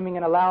proclaiming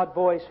in a loud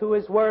voice, "Who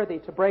is worthy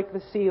to break the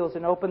seals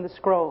and open the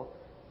scroll?"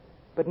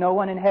 But no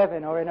one in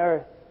heaven or in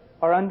earth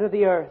or under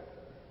the earth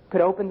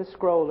could open the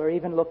scroll or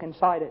even look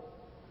inside it.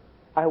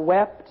 I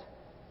wept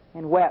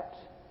and wept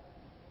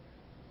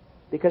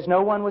because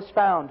no one was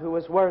found who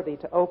was worthy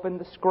to open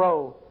the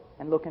scroll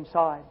and look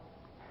inside.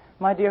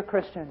 My dear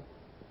Christian, do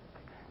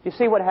you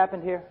see what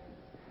happened here?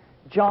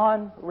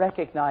 John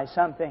recognized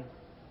something.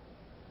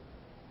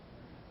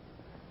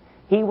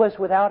 He was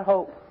without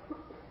hope.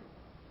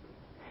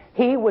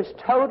 He was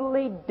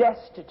totally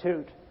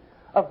destitute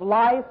of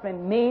life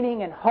and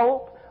meaning and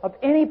hope, of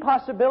any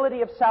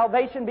possibility of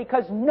salvation,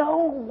 because no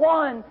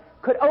one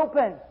could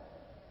open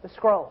the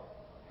scroll.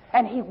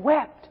 And he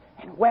wept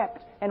and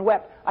wept and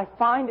wept. I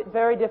find it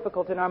very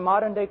difficult in our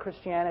modern day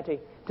Christianity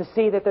to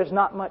see that there's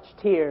not much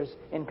tears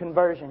in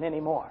conversion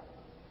anymore.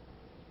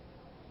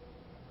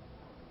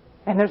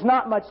 And there's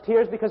not much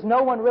tears because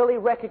no one really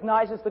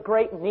recognizes the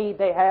great need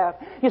they have.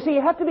 You see, you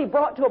have to be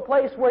brought to a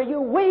place where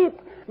you weep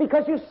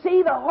because you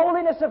see the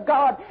holiness of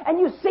God and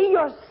you see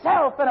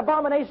yourself an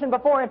abomination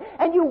before Him,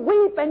 and you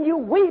weep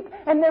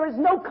and there is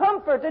no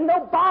comfort and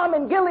no balm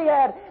in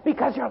Gilead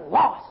because you're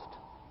lost.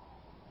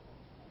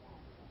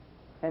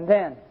 And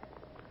then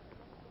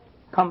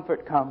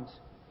comfort comes.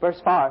 Verse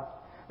 5.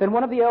 Then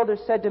one of the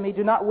elders said to me,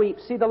 "Do not weep.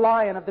 See, the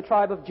Lion of the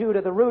tribe of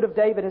Judah, the Root of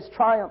David, has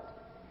triumphed.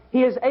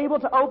 He is able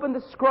to open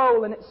the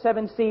scroll and its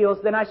 7 seals."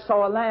 Then I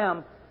saw a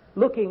lamb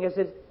looking as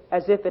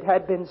if it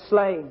had been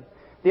slain.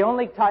 The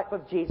only type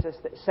of Jesus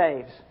that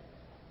saves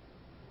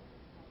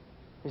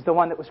is the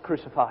one that was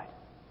crucified.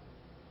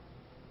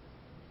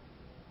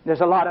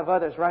 There's a lot of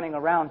others running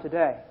around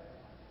today.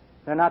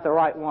 They're not the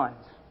right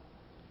ones.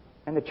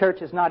 And the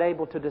church is not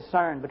able to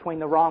discern between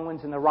the wrong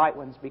ones and the right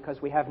ones because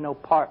we have no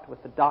part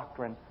with the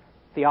doctrine,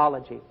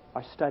 theology,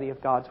 or study of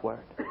God's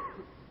Word.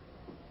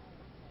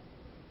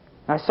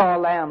 I saw a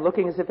lamb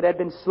looking as if it had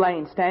been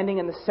slain, standing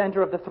in the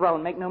center of the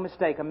throne. Make no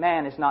mistake, a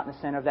man is not in the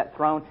center of that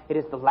throne. It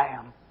is the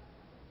Lamb.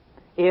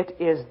 It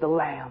is the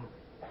Lamb.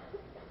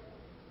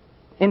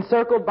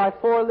 Encircled by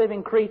 4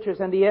 living creatures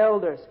and the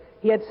elders.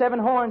 He had 7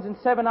 horns and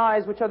 7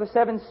 eyes, which are the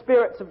 7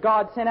 spirits of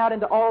God sent out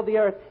into all the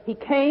earth. He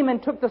came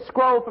and took the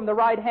scroll from the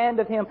right hand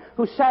of Him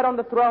who sat on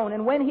the throne.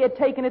 And when He had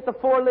taken it, the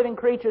 4 living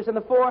creatures and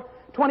the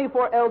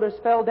 24 elders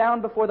fell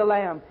down before the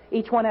Lamb.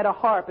 Each one had a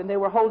harp, and they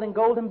were holding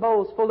golden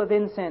bowls full of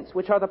incense,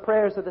 which are the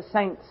prayers of the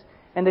saints.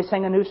 And they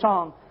sang a new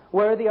song.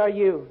 "Worthy are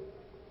you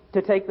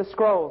to take the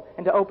scroll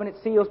and to open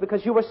its seals,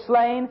 because you were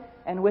slain,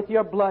 and with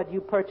your blood you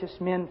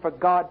purchased men for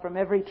God from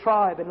every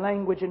tribe and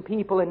language and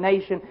people and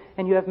nation,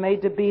 and you have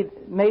made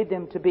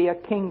them to be a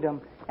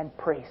kingdom and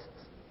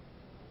priests."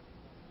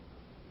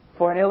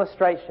 For an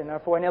illustration, or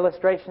for an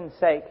illustration's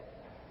sake,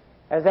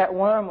 as that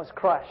worm was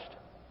crushed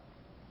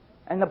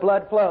and the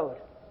blood flowed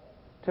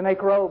to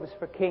make robes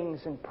for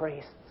kings and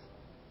priests,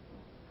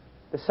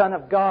 the Son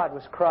of God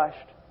was crushed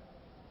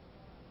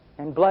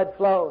and blood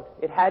flowed.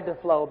 It had to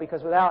flow,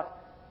 because without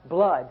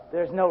blood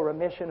there's no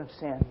remission of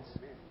sins.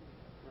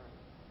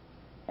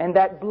 And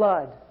that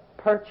blood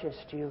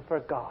purchased you for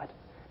God.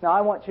 Now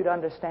I want you to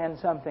understand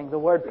something. The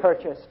word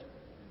purchased.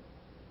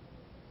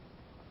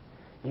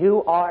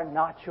 You are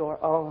not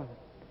your own.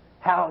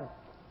 How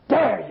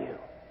dare you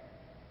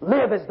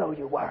live as though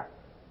you were?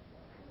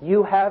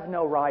 You have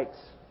no rights.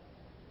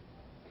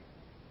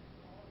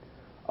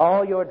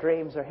 All your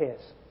dreams are His.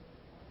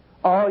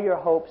 All your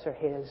hopes are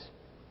His.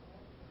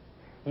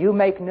 You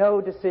make no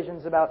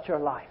decisions about your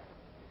life.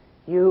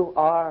 You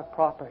are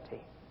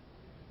property,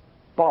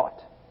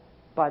 bought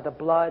by the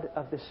blood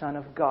of the Son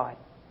of God.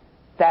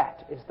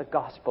 That is the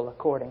gospel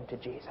according to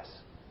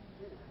Jesus.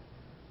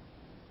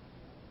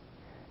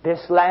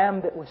 This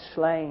lamb that was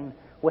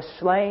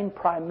slain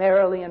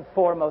primarily and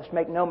foremost,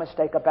 make no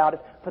mistake about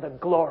it, for the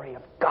glory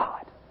of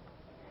God.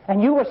 And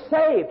you were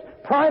saved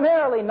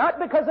primarily not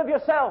because of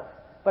yourself,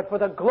 but for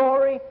the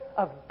glory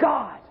of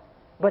God.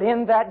 But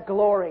in that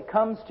glory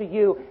comes to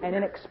you an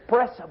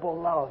inexpressible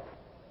love.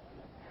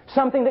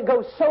 Something that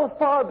goes so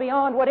far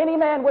beyond what any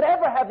man would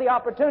ever have the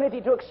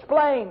opportunity to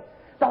explain.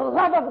 The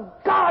love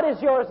of God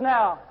is yours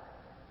now.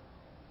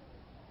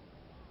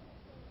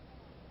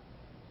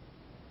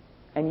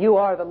 And you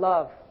are the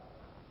love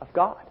of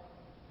God.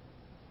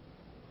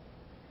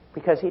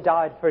 Because He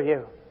died for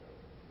you.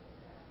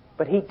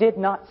 But He did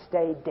not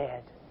stay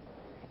dead.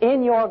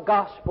 In your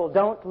gospel,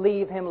 don't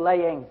leave Him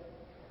laying.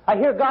 I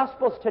hear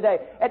gospels today.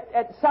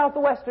 At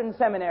Southwestern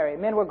Seminary,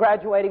 men were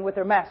graduating with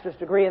their master's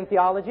degree in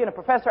theology, and a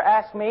professor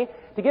asked me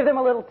to give them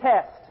a little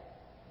test.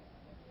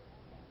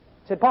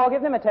 He said, Paul,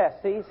 give them a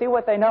test. See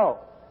what they know.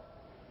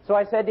 So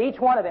I said to each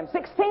one of them,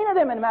 16 of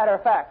them, as a matter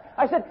of fact,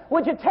 I said,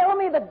 would you tell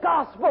me the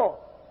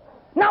gospel?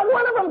 Not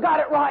one of them got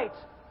it right.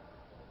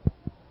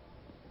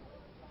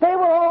 They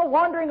were all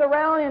wandering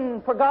around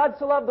in For God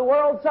So Loved the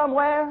World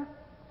somewhere.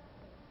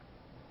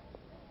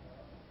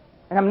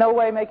 And I'm no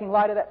way making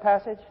light of that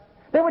passage.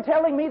 They were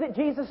telling me that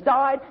Jesus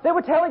died. They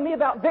were telling me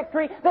about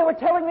victory. They were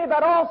telling me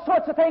about all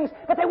sorts of things,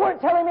 but they weren't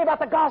telling me about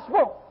the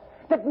gospel.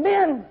 That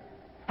men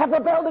have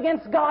rebelled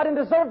against God and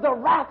deserve the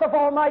wrath of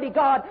Almighty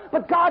God.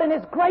 But God in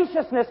His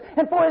graciousness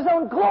and for His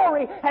own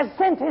glory has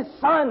sent His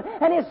Son.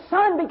 And His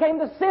Son became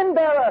the sin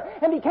bearer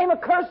and became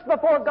accursed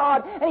before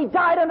God. And He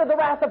died under the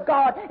wrath of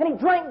God. And He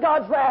drank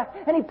God's wrath.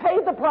 And He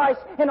paid the price.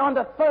 And on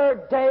the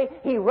third day,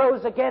 He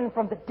rose again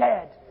from the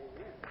dead.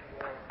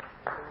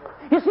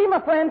 You see,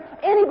 my friend,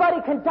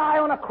 anybody can die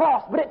on a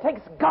cross, but it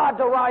takes God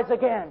to rise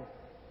again.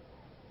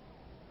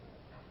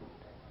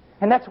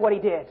 And that's what He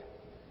did.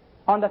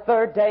 On the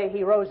third day,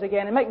 He rose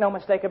again. And make no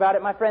mistake about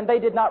it, my friend, they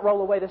did not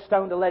roll away the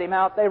stone to let Him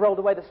out. They rolled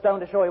away the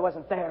stone to show He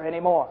wasn't there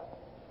anymore.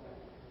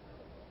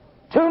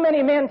 Too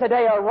many men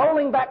today are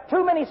rolling back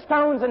too many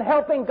stones and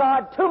helping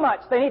God too much.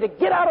 They need to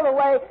get out of the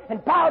way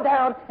and bow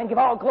down and give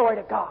all glory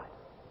to God.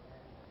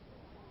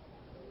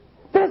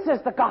 This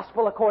is the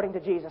gospel according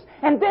to Jesus.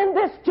 And then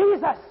this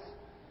Jesus,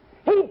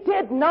 He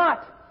did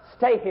not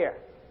stay here.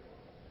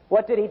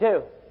 What did He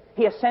do?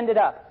 He ascended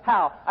up.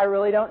 How? I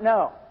really don't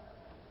know.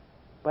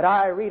 But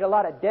I read a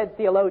lot of dead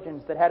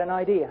theologians that had an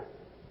idea.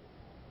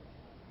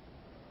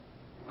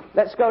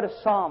 Let's go to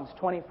Psalms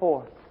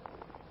 24.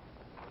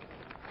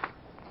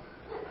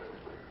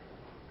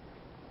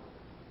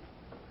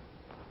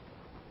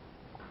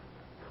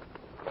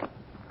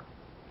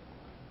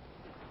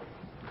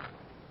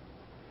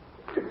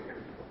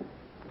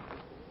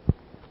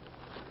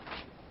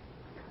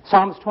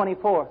 Psalms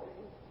 24.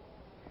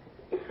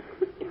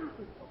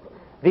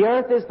 The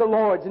earth is the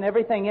Lord's and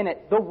everything in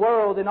it, the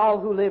world and all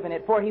who live in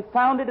it. For He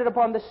founded it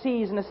upon the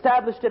seas and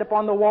established it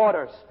upon the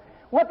waters.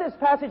 What this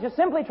passage is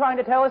simply trying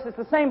to tell us is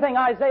the same thing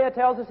Isaiah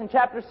tells us in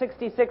chapter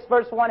 66,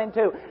 verse 1 and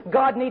 2.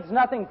 God needs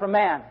nothing from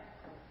man.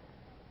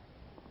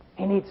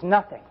 He needs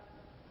nothing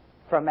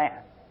from man.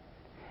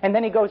 And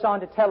then He goes on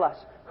to tell us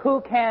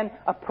who can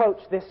approach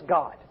this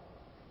God.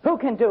 Who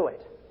can do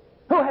it?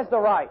 Who has the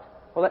right?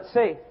 Well, let's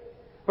see.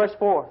 Verse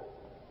 4.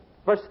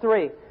 Verse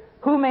 3.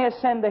 Who may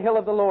ascend the hill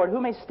of the Lord?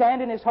 Who may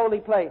stand in His holy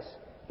place?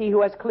 He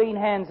who has clean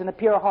hands and a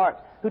pure heart,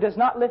 who does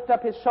not lift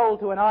up his soul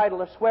to an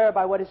idol or swear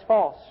by what is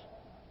false.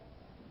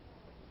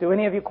 Do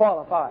any of you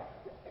qualify?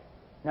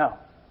 No.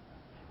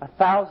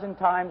 1,000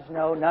 times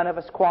no, none of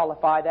us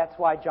qualify. That's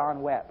why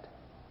John wept.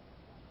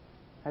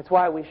 That's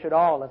why we should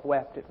all have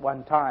wept at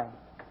one time.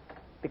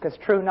 Because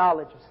true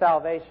knowledge of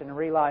salvation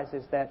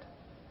realizes that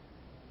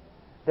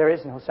there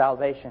is no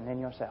salvation in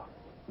yourself.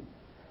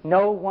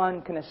 No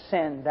one can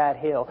ascend that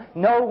hill.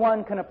 No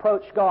one can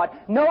approach God.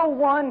 No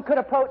one could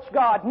approach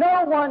God.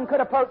 No one could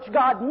approach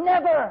God.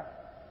 Never.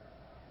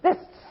 This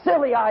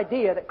silly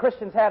idea that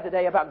Christians have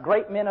today about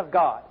great men of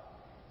God.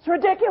 It's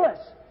ridiculous.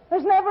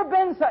 There's never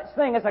been such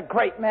thing as a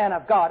great man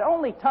of God.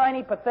 Only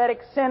tiny,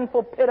 pathetic,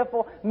 sinful,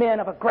 pitiful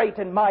men of a great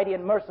and mighty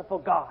and merciful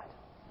God.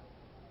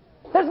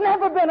 There's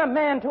never been a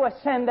man to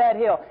ascend that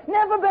hill.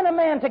 Never been a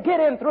man to get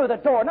in through the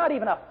door. Not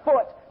even a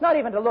foot. Not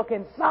even to look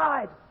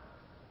inside.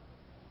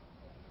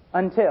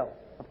 Until,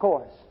 of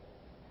course,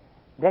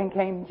 then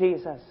came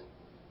Jesus.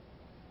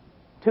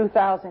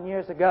 2,000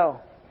 years ago,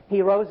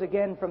 He rose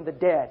again from the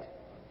dead,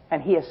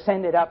 and He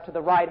ascended up to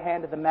the right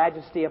hand of the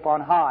Majesty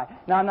upon high.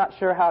 Now, I'm not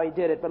sure how He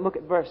did it, but look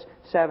at verse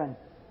 7.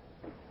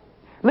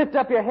 Lift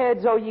up your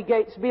heads, O ye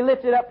gates, be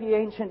lifted up, ye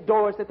ancient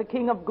doors, that the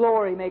King of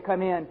glory may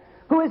come in.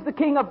 Who is the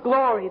King of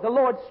glory? The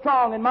Lord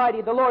strong and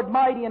mighty, the Lord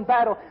mighty in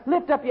battle.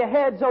 Lift up your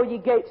heads, O ye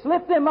gates.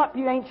 Lift them up,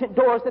 you ancient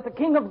doors, that the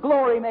King of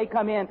glory may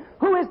come in.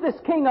 Who is this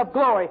King of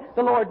glory?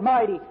 The Lord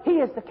mighty. He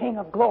is the King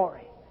of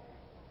glory.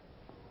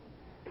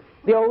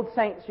 The old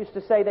saints used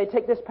to say, they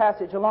take this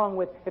passage along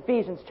with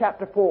Ephesians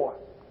chapter 4.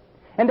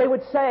 And they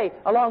would say,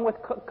 along with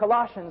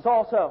Colossians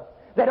also,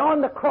 that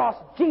on the cross,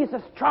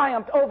 Jesus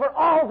triumphed over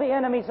all the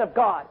enemies of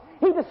God.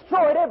 He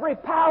destroyed every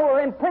power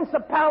and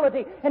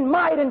principality and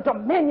might and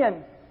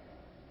dominion.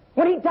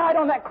 When He died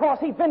on that cross,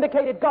 He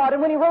vindicated God.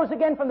 And when He rose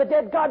again from the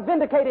dead, God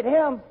vindicated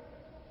Him.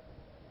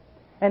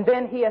 And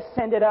then He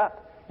ascended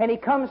up, and He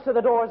comes to the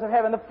doors of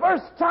heaven. The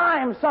first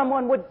time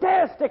someone would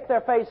dare stick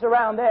their face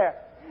around there.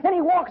 And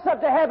He walks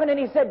up to heaven and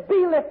He said,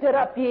 be lifted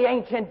up, ye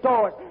ancient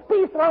doors.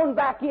 Be thrown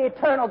back, ye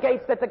eternal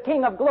gates, that the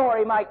King of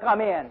glory might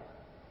come in.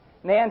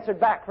 And they answered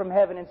back from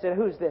heaven and said,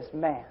 who's this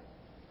man?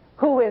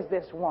 Who is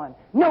this one?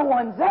 No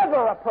one's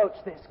ever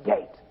approached this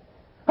gate.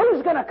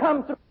 Who's going to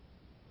come through?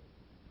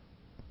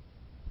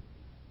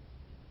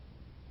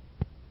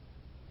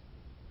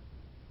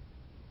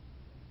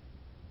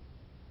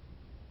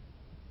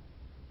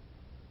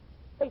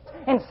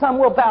 And some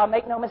will bow.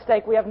 Make no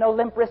mistake, we have no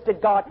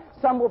limp-wristed God.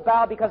 Some will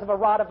bow because of a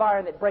rod of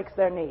iron that breaks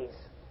their knees.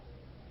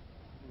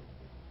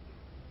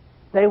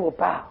 They will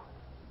bow,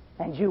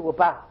 and you will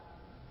bow.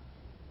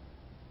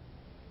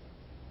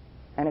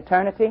 And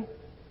eternity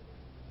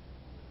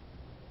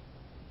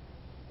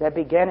that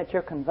began at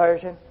your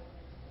conversion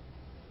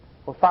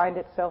will find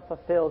itself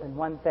fulfilled in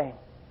one thing: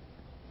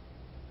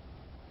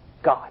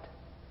 God.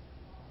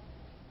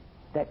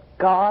 That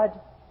God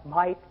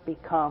might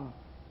become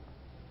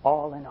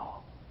all in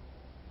all.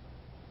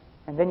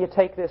 And then you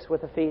take this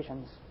with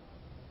Ephesians.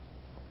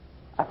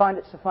 I find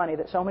it so funny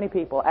that so many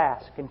people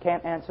ask and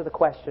can't answer the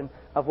question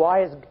of why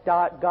has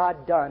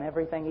God done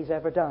everything He's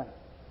ever done.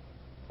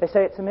 They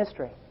say it's a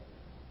mystery.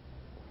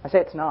 I say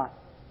it's not.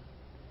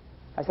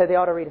 I say they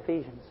ought to read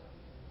Ephesians.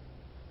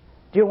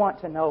 Do you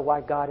want to know why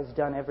God has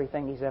done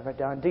everything He's ever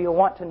done? Do you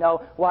want to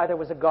know why there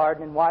was a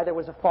garden, and why there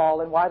was a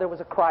fall, and why there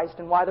was a Christ,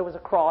 and why there was a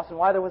cross, and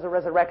why there was a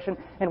resurrection,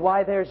 and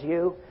why there's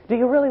you? Do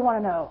you really want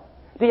to know?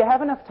 Do you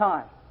have enough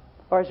time?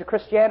 Or is your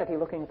Christianity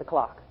looking at the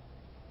clock?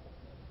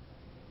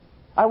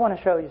 I want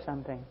to show you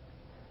something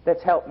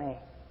that's helped me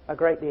a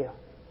great deal.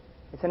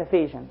 It's in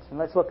Ephesians, and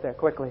let's look there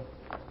quickly.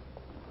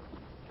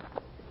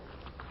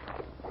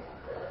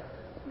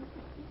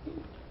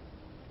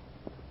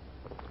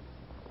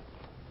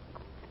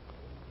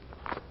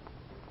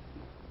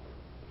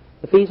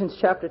 Ephesians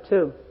chapter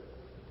 2,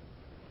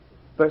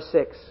 verse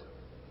 6.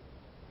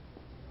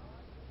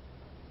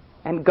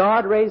 And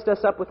God raised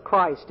us up with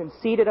Christ and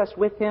seated us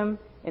with Him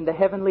in the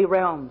heavenly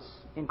realms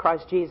in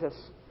Christ Jesus,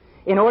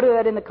 in order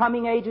that in the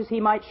coming ages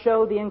He might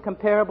show the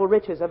incomparable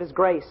riches of His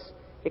grace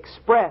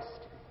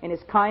expressed in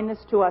His kindness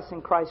to us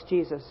in Christ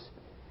Jesus.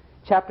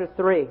 Chapter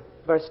 3,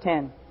 verse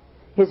 10.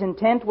 His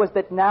intent was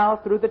that now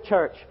through the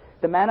church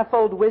the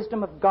manifold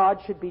wisdom of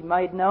God should be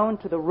made known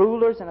to the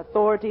rulers and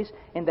authorities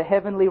in the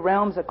heavenly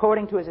realms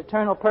according to His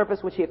eternal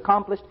purpose which He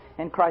accomplished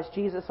in Christ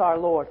Jesus our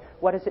Lord.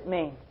 What does it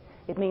mean?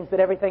 It means that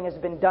everything has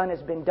been done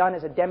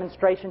as a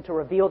demonstration to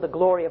reveal the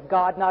glory of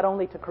God, not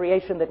only to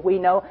creation that we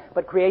know,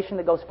 but creation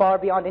that goes far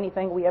beyond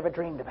anything we ever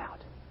dreamed about.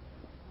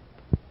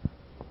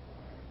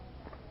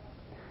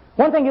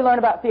 One thing you learn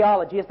about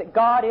theology is that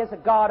God is a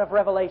God of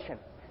revelation.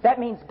 That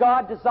means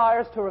God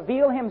desires to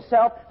reveal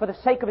Himself for the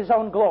sake of His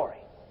own glory.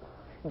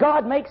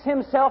 God makes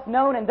Himself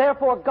known, and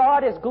therefore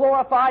God is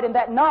glorified in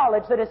that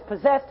knowledge that is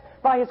possessed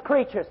by His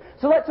creatures.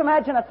 So let's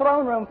imagine a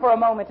throne room for a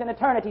moment in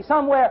eternity,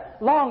 somewhere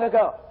long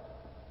ago.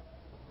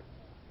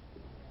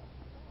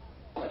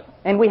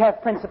 And we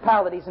have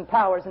principalities and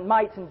powers and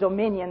mights and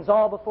dominions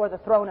all before the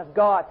throne of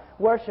God,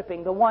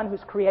 worshiping the one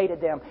who's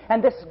created them.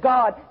 And this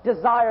God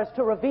desires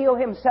to reveal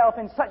Himself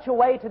in such a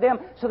way to them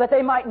so that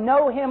they might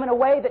know Him in a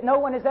way that no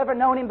one has ever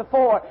known Him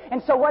before.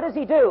 And so what does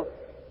He do?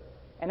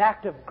 An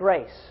act of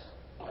grace.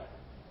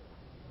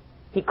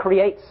 He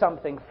creates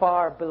something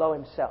far below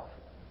Himself.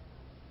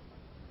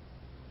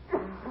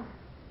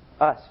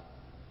 Us.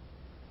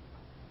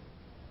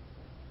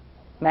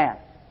 Man.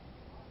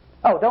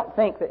 Oh, don't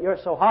think that you're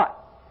so hot.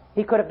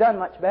 He could have done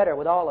much better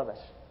with all of us.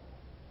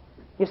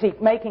 You see,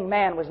 making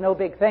man was no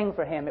big thing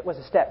for Him. It was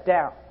a step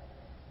down.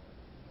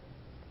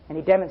 And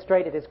He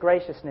demonstrated His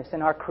graciousness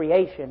in our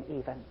creation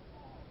even.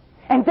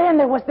 And then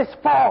there was this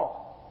fall.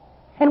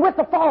 And with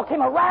the fall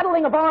came a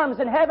rattling of arms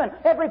in heaven.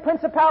 Every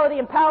principality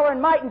and power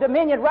and might and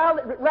dominion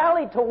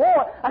rallied to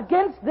war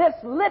against this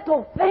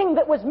little thing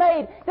that was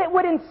made that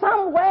would in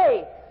some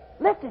way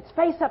lift its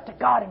face up to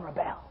God and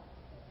rebel.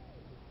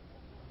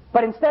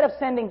 But instead of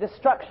sending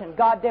destruction,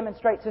 God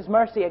demonstrates His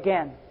mercy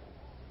again.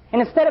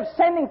 And instead of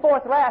sending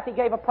forth wrath, He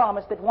gave a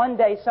promise that one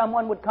day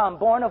someone would come,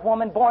 born of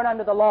woman, born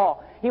under the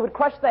law. He would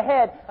crush the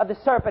head of the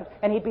serpent,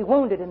 and he'd be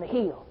wounded in the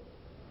heel.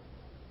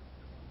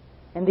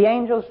 And the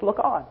angels look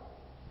on.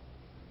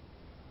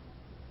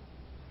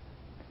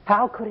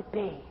 How could it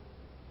be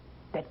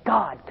that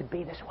God could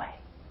be this way?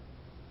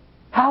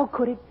 How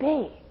could it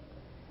be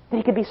that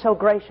He could be so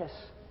gracious?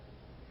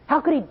 How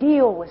could He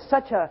deal with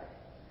such a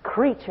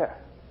creature?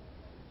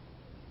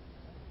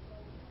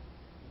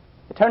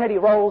 Eternity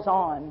rolls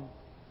on,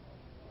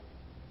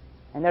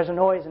 and there's a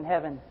noise in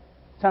heaven,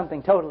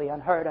 something totally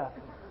unheard of.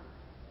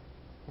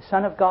 The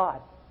Son of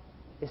God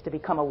is to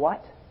become a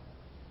what?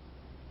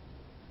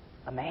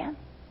 A man?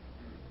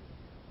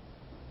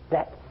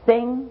 That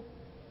thing,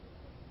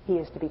 He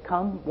is to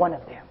become one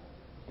of them.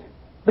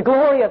 The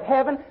glory of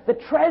heaven, the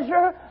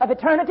treasure of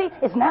eternity,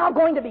 is now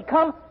going to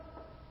become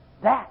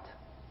that.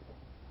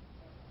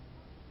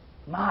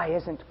 My,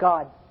 isn't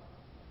God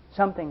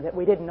something that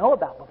we didn't know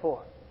about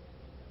before?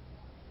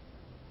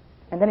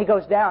 And then He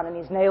goes down and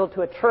He's nailed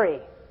to a tree,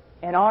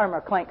 and armor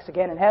clanks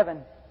again in heaven.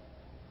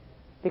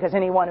 Because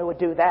anyone who would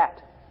do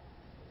that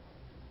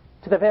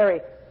to the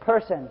very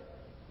person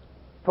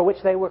for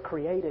which they were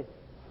created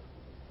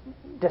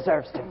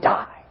deserves to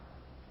die.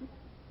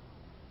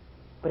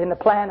 But in the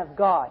plan of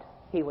God,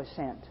 He was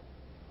sent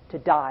to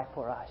die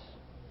for us.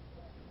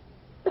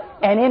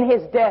 And in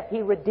His death,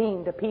 He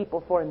redeemed a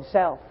people for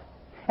Himself.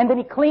 And then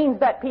He cleans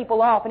that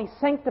people off, and He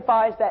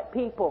sanctifies that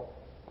people.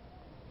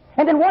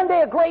 And then one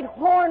day a great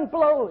horn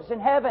blows in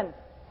heaven.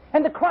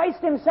 And the Christ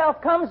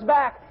Himself comes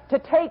back to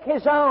take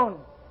His own.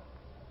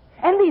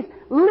 And these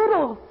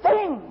little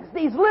things,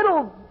 these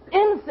little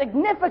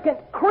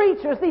insignificant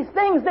creatures, these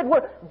things that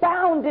were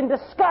bound in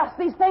disgust,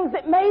 these things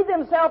that made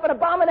themselves an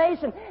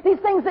abomination, these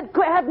things that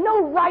have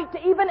no right to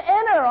even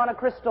enter on a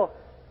crystal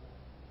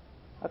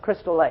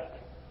lake.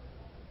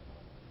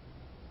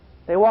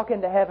 They walk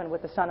into heaven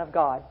with the Son of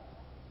God,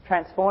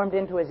 transformed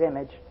into His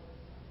image,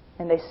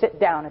 and they sit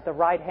down at the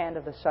right hand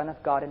of the Son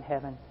of God in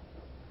heaven.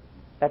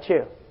 That's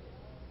you.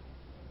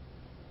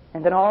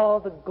 And then all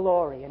the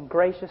glory and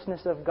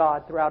graciousness of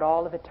God throughout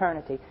all of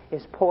eternity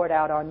is poured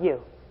out on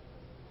you.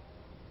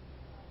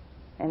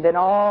 And then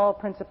all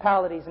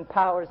principalities and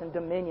powers and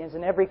dominions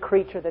and every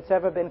creature that's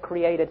ever been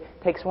created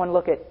takes one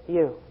look at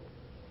you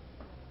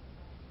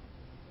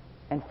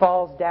and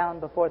falls down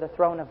before the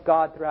throne of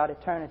God throughout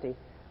eternity,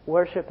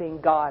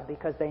 worshiping God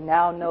because they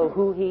now know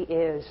who He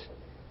is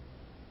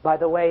by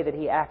the way that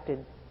He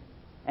acted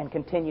and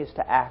continues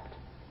to act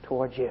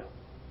towards you.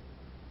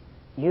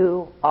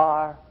 You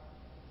are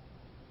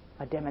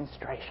a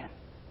demonstration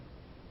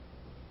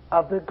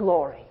of the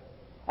glory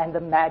and the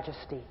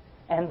majesty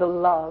and the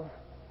love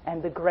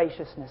and the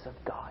graciousness of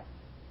God.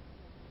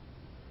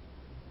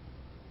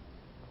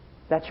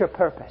 That's your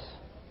purpose.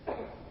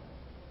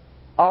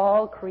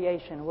 All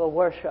creation will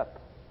worship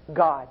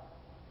God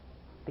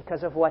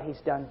because of what He's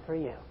done for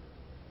you.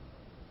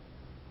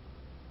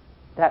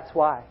 That's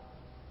why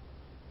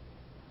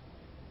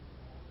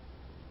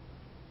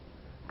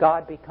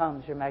God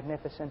becomes your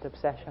magnificent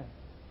obsession.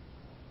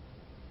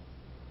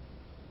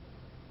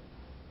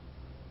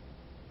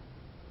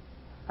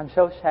 I'm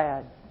so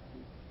sad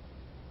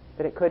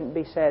that it couldn't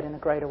be said in a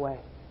greater way.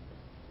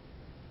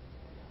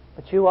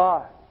 But you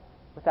are,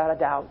 without a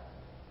doubt,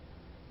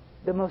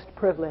 the most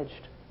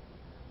privileged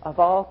of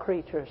all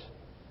creatures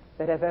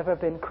that have ever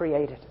been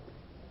created.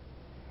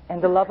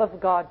 And the love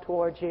of God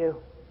towards you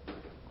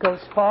goes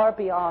far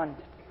beyond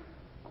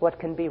what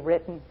can be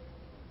written.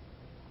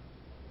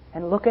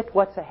 And look at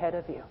what's ahead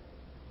of you.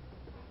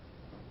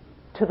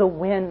 To the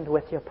wind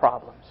with your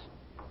problems.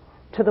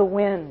 To the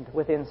wind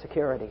with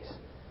insecurities.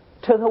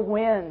 To the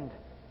wind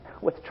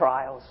with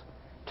trials.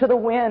 To the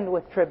wind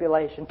with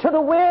tribulation. To the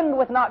wind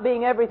with not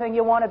being everything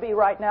you want to be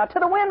right now. To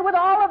the wind with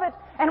all of it.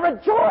 And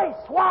rejoice.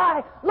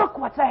 Why? Look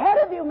what's ahead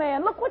of you,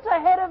 man. Look what's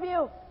ahead of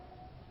you.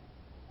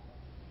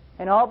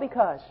 And all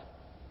because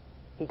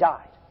He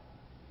died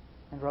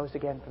and rose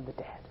again from the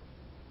dead.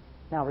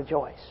 Now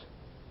rejoice.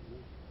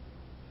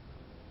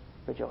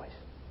 Rejoice.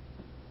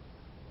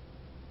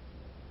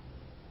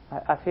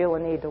 I feel a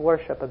need to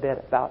worship a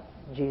bit about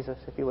Jesus,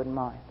 if you wouldn't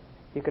mind.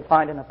 You could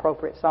find an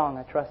appropriate song.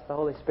 I trust the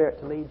Holy Spirit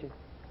to lead you.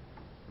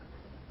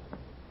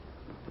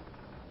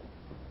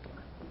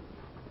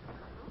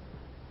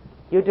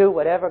 You do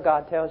whatever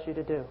God tells you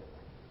to do.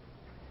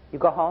 You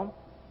go home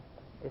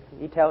if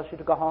He tells you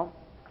to go home.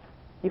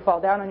 You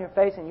fall down on your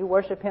face and you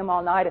worship Him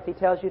all night if He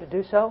tells you to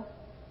do so.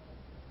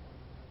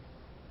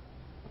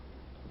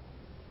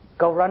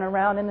 Go run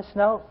around in the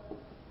snow.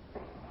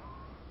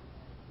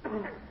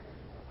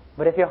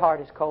 But if your heart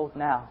is cold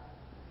now,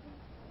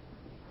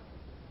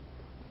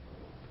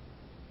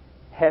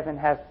 heaven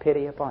have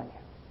pity upon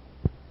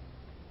you.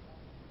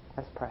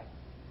 Let's pray.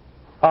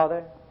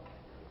 Father,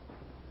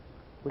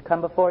 we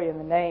come before You in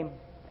the name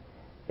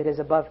that is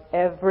above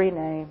every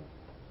name.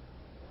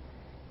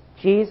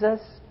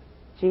 Jesus,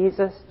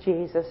 Jesus,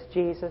 Jesus,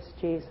 Jesus,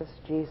 Jesus,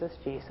 Jesus,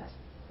 Jesus.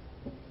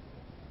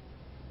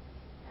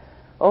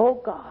 Oh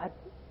God,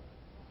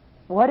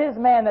 what is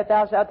man that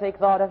Thou shalt take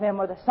thought of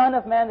him, or the Son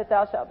of man that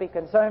Thou shalt be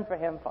concerned for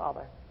him,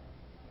 Father?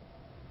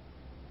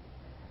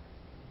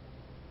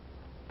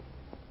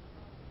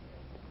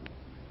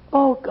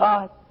 Oh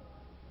God,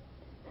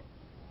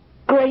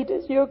 great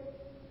is Your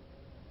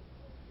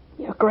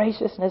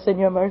graciousness and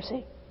Your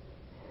mercy,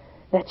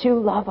 that You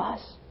love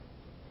us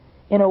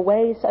in a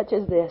way such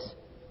as this.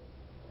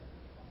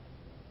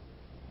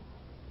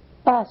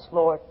 Us,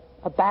 Lord,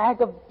 a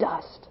bag of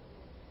dust.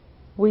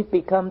 We've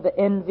become the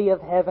envy of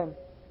heaven.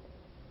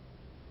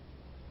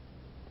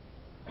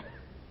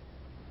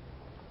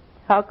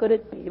 How could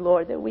it be,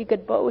 Lord, that we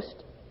could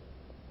boast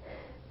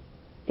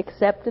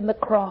except in the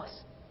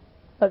cross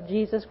of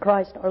Jesus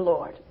Christ our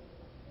Lord?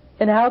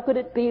 And how could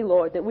it be,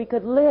 Lord, that we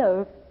could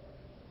live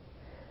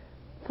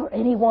for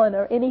anyone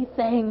or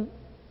anything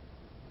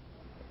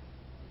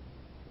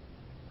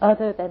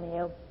other than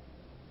Him?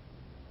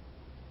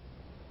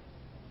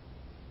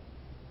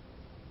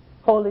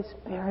 Holy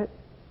Spirit,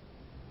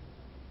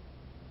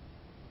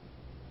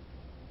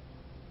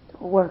 do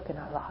a work in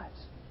our lives.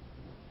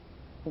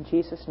 In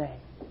Jesus' name,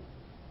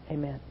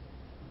 amen.